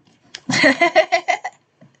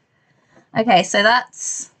 Okay, so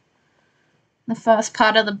that's the first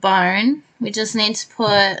part of the bone. We just need to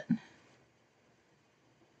put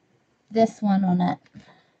this one on it.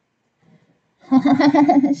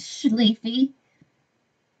 Leafy.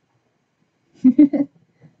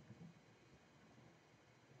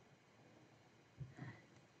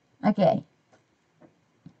 Okay.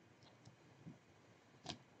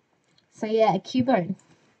 So yeah, Cubone.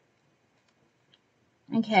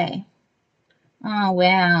 Okay. Oh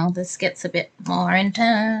wow, this gets a bit more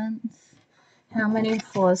intense. How many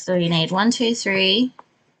 4s do we need? 1, 2, 3,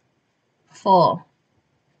 4.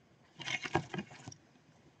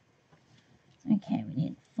 Okay, we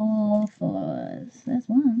need 4 4s. There's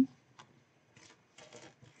 1.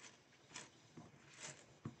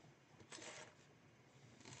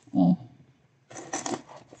 Eh.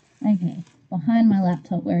 Okay, behind my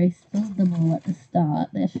laptop where he spilled them all at the start,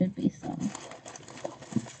 there should be some.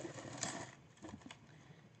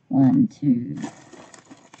 1, 2.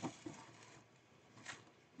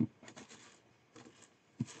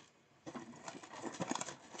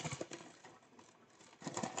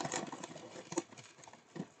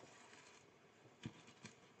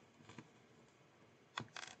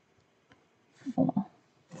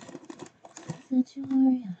 Don't you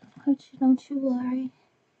worry, don't you worry.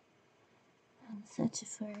 I'm such a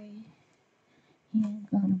furry. You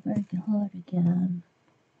ain't gonna break your heart again.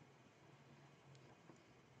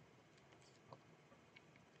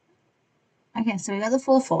 Okay, so we got the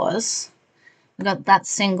 4 4s. We got that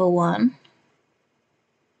single one.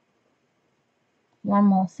 One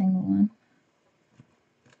more single one.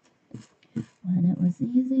 When it was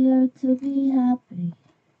easier to be happy.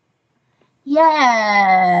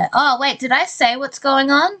 Yeah. Oh, wait, did I say what's going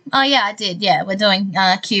on? Oh, yeah, I did. Yeah, we're doing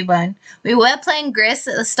Cubone. We were playing Gris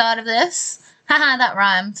at the start of this. Haha, that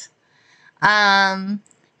rhymed.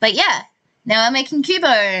 But yeah, now I'm making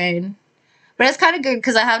Cubone. But it's kind of good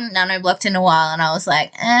because I haven't nanoblocked in a while and I was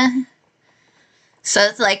like, eh. So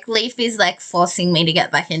it's like Leafy's like forcing me to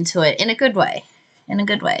get back into it in a good way. In a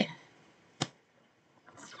good way.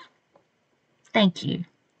 Thank you.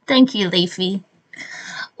 Thank you, Leafy.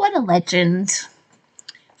 What a legend.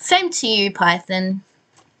 Same to you, Python.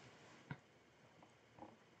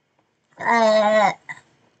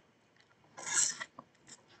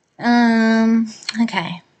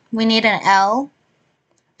 Okay. We need an L.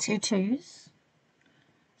 2 2s.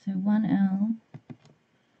 So 1 L.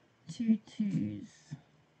 2 2s.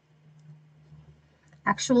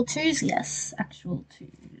 Actual 2s? Yes, actual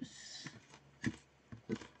 2s.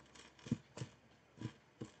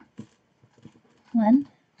 1.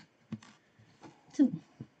 2.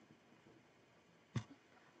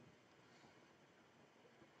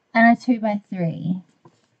 And a 2x3.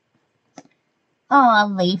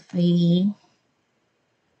 Oh, Leafy.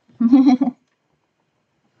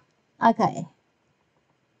 Okay.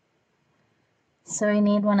 So we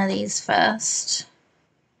need one of these first.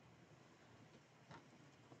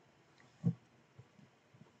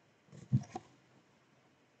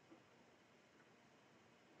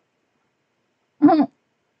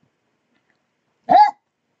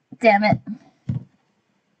 Damn it.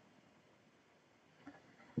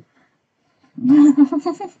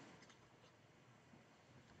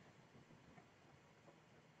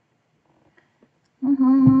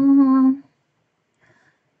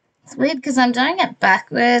 It's weird because I'm doing it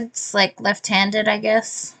backwards, like left-handed, I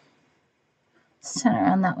guess. Let's turn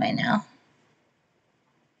around that way now.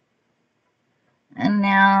 And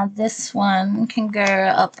now this one can go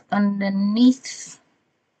up underneath.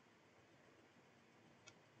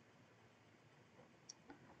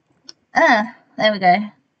 Ah, there we go.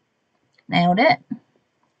 Nailed it.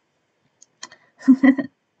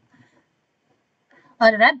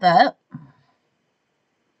 Oh, did I burp?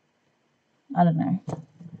 I don't know.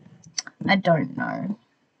 I don't know.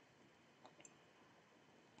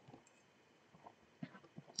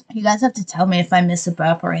 You guys have to tell me if I miss a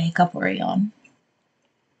burp or a hiccup or a yawn.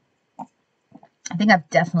 I think I've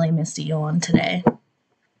definitely missed a yawn today.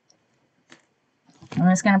 I'm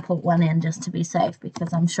just going to put one in just to be safe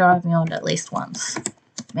because I'm sure I've yawned at least once.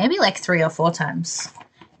 Maybe like 3 or 4 times.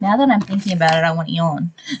 Now that I'm thinking about it, I want to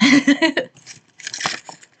yawn.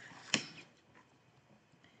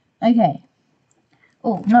 Okay.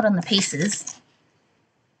 Oh, not on the pieces.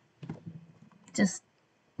 Just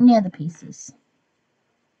near the pieces.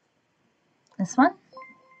 This one.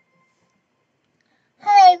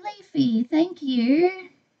 Hey, Leafy, thank you.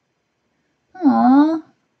 Aww,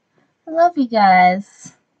 I love you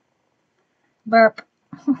guys. Burp.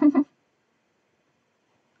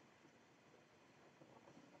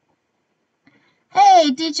 Hey,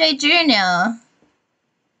 DJ Junior.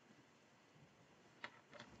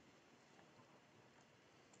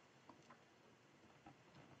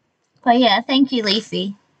 But yeah, thank you,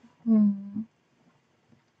 Leafy.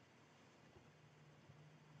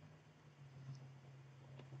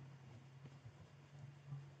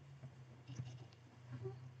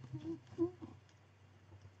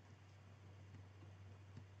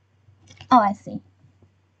 Oh, I see.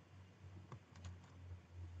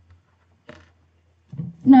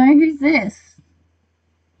 No, who's this?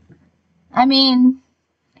 I mean,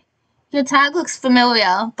 your tag looks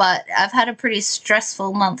familiar, but I've had a pretty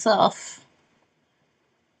stressful month off.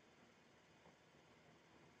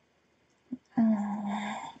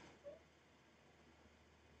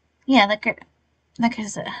 Yeah, that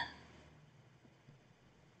goes there.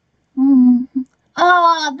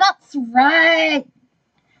 Oh, that's right.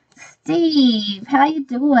 Steve, how you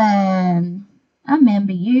doing? I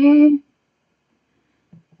remember you.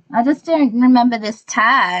 I just don't remember this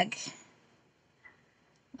tag.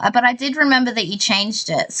 But I did remember that you changed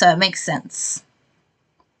it, so it makes sense.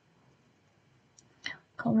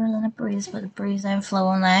 Colder than a breeze, but the breeze don't flow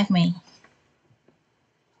on like me.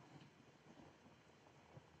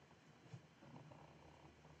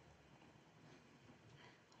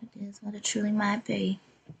 It is what it truly might be.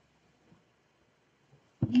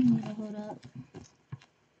 Hold up.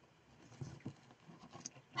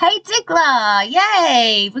 Hey, Diggler!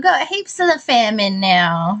 Yay! We got heaps of the fam in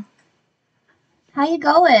now. How you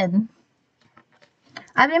going?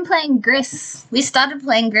 I've been playing Gris. We started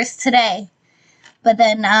playing Gris today. But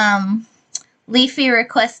then, Leafy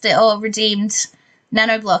requested or redeemed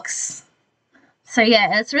Nanoblocks. So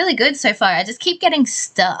yeah, it's really good so far. I just keep getting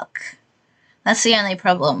stuck. That's the only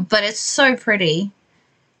problem. But it's so pretty.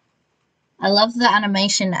 I love the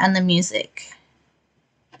animation and the music.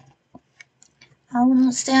 I don't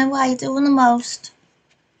understand why you're doing the most.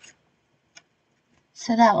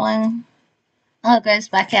 So that one, oh, it goes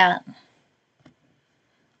back out.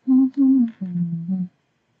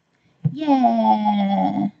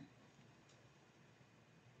 Yeah.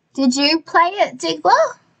 Did you play it,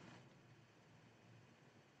 Diggler?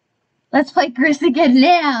 Let's play Gris again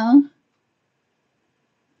now.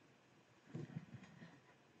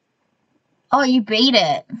 Oh, you beat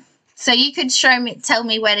it. So you could tell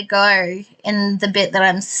me where to go in the bit that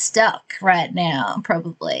I'm stuck right now,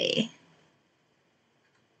 probably.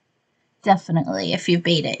 Definitely, if you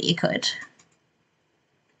beat it, you could.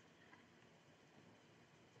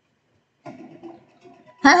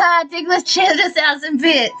 Haha, Diggler cheered 1,000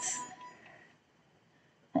 bits.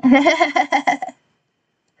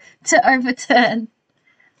 To overturn.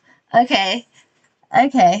 Okay.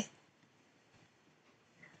 Okay.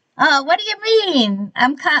 Oh, what do you mean?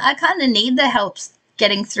 I kind of need the help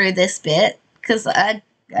getting through this bit because I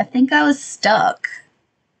think I was stuck.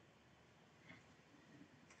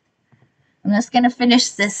 I'm just gonna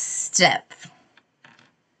finish this step.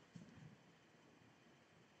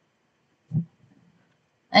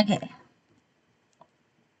 Okay.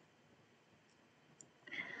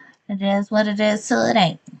 It is what it is till it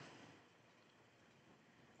ain't.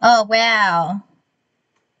 Oh, wow.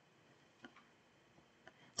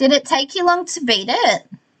 Did it take you long to beat it?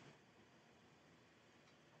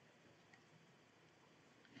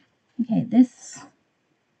 Okay, this...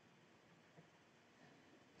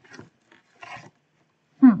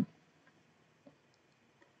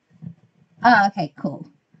 Oh, okay, cool.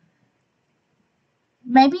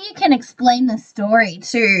 Maybe you can explain the story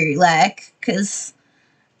too, like, because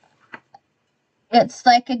it's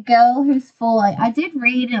like a girl who's falling. I did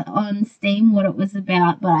read it on Steam what it was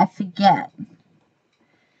about, but I forget.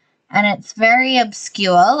 And it's very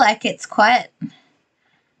obscure, like, it's quite,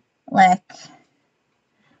 like,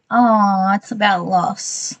 oh, it's about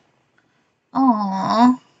loss.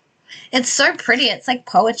 Oh, it's so pretty, it's like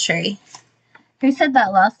poetry. Who said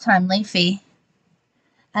that last time? Leafy.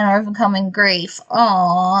 And overcoming grief.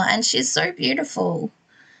 Oh, and she's so beautiful.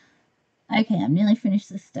 Okay, I'm nearly finished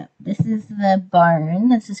this step. This is the bone.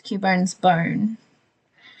 This is Cubone's bone.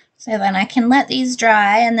 So then I can let these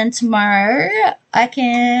dry, and then tomorrow I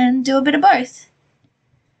can do a bit of both.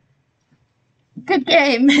 Good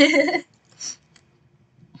game.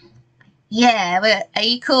 Yeah, are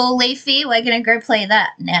you cool, Leafy? We're going to go play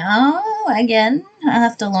that now again. I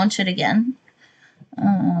have to launch it again.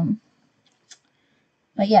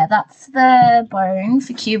 But yeah, that's the bone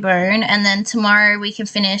for Cubone, and then tomorrow we can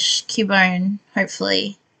finish Cubone,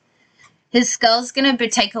 hopefully. His skull's going to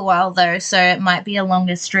take a while though, so it might be a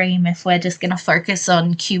longer stream if we're just going to focus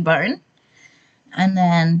on Cubone. And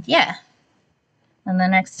then, yeah. And the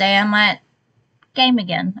next day I might game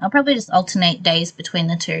again. I'll probably just alternate days between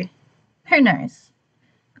the two. Who knows?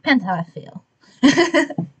 Depends how I feel.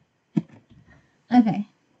 Okay.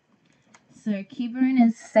 So Cubone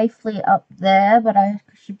is safely up there, but I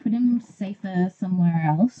should put him safer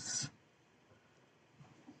somewhere else.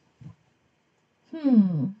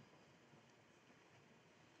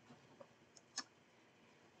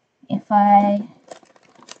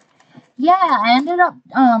 Yeah, I ended up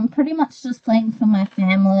pretty much just playing for my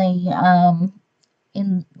family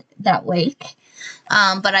in that week.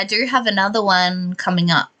 But I do have another one coming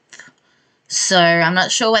up. So I'm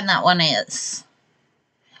not sure when that one is.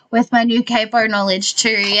 With my new capo knowledge too,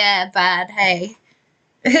 yeah, bad, hey.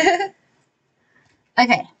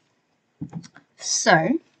 Okay.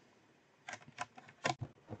 So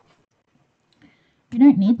you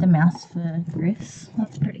don't need the mouse for this.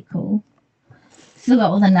 That's pretty cool. Still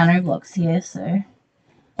got all the Nanoblocks here, so I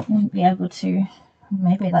won't be able to.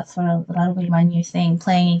 Maybe that'll be my new thing,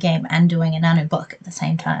 playing a game and doing a Nanoblock at the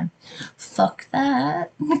same time. Fuck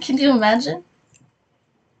that. Can you imagine?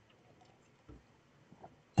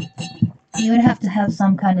 You would have to have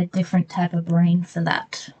some kind of different type of brain for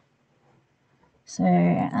that. So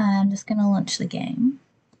I'm just going to launch the game.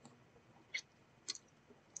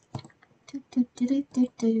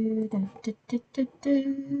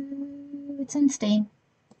 It's in Steam.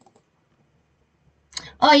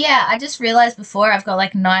 Oh yeah, I just realized before I've got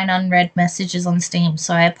like 9 unread messages on Steam,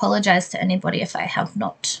 so I apologize to anybody if I have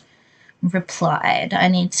not replied. I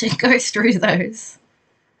need to go through those.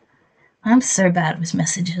 I'm so bad with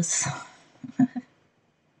messages.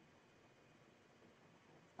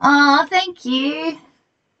 Aw, thank you.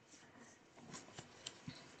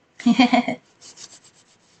 It's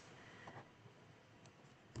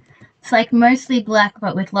like mostly black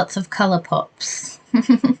but with lots of color pops.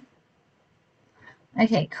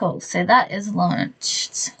 Okay, cool. So that is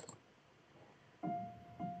launched.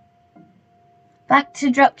 Back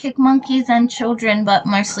to dropkick monkeys and children, but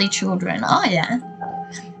mostly children. Oh, yeah.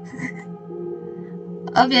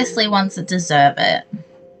 Obviously ones that deserve it.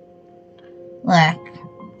 Like,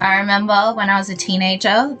 I remember when I was a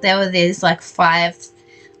teenager, there were these like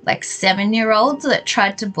 7-year-olds that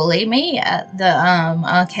tried to bully me at the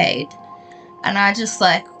arcade. And I just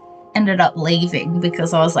like ended up leaving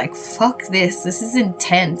because I was like, fuck this is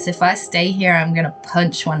intense. If I stay here, I'm gonna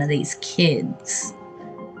punch one of these kids.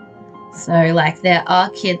 So like there are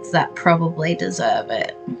kids that probably deserve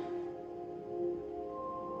it.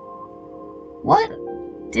 What?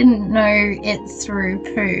 Didn't know it through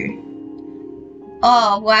poo.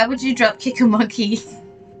 Oh, why would you drop kick a monkey?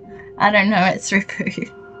 I don't know it through poo.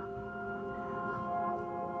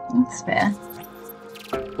 That's fair.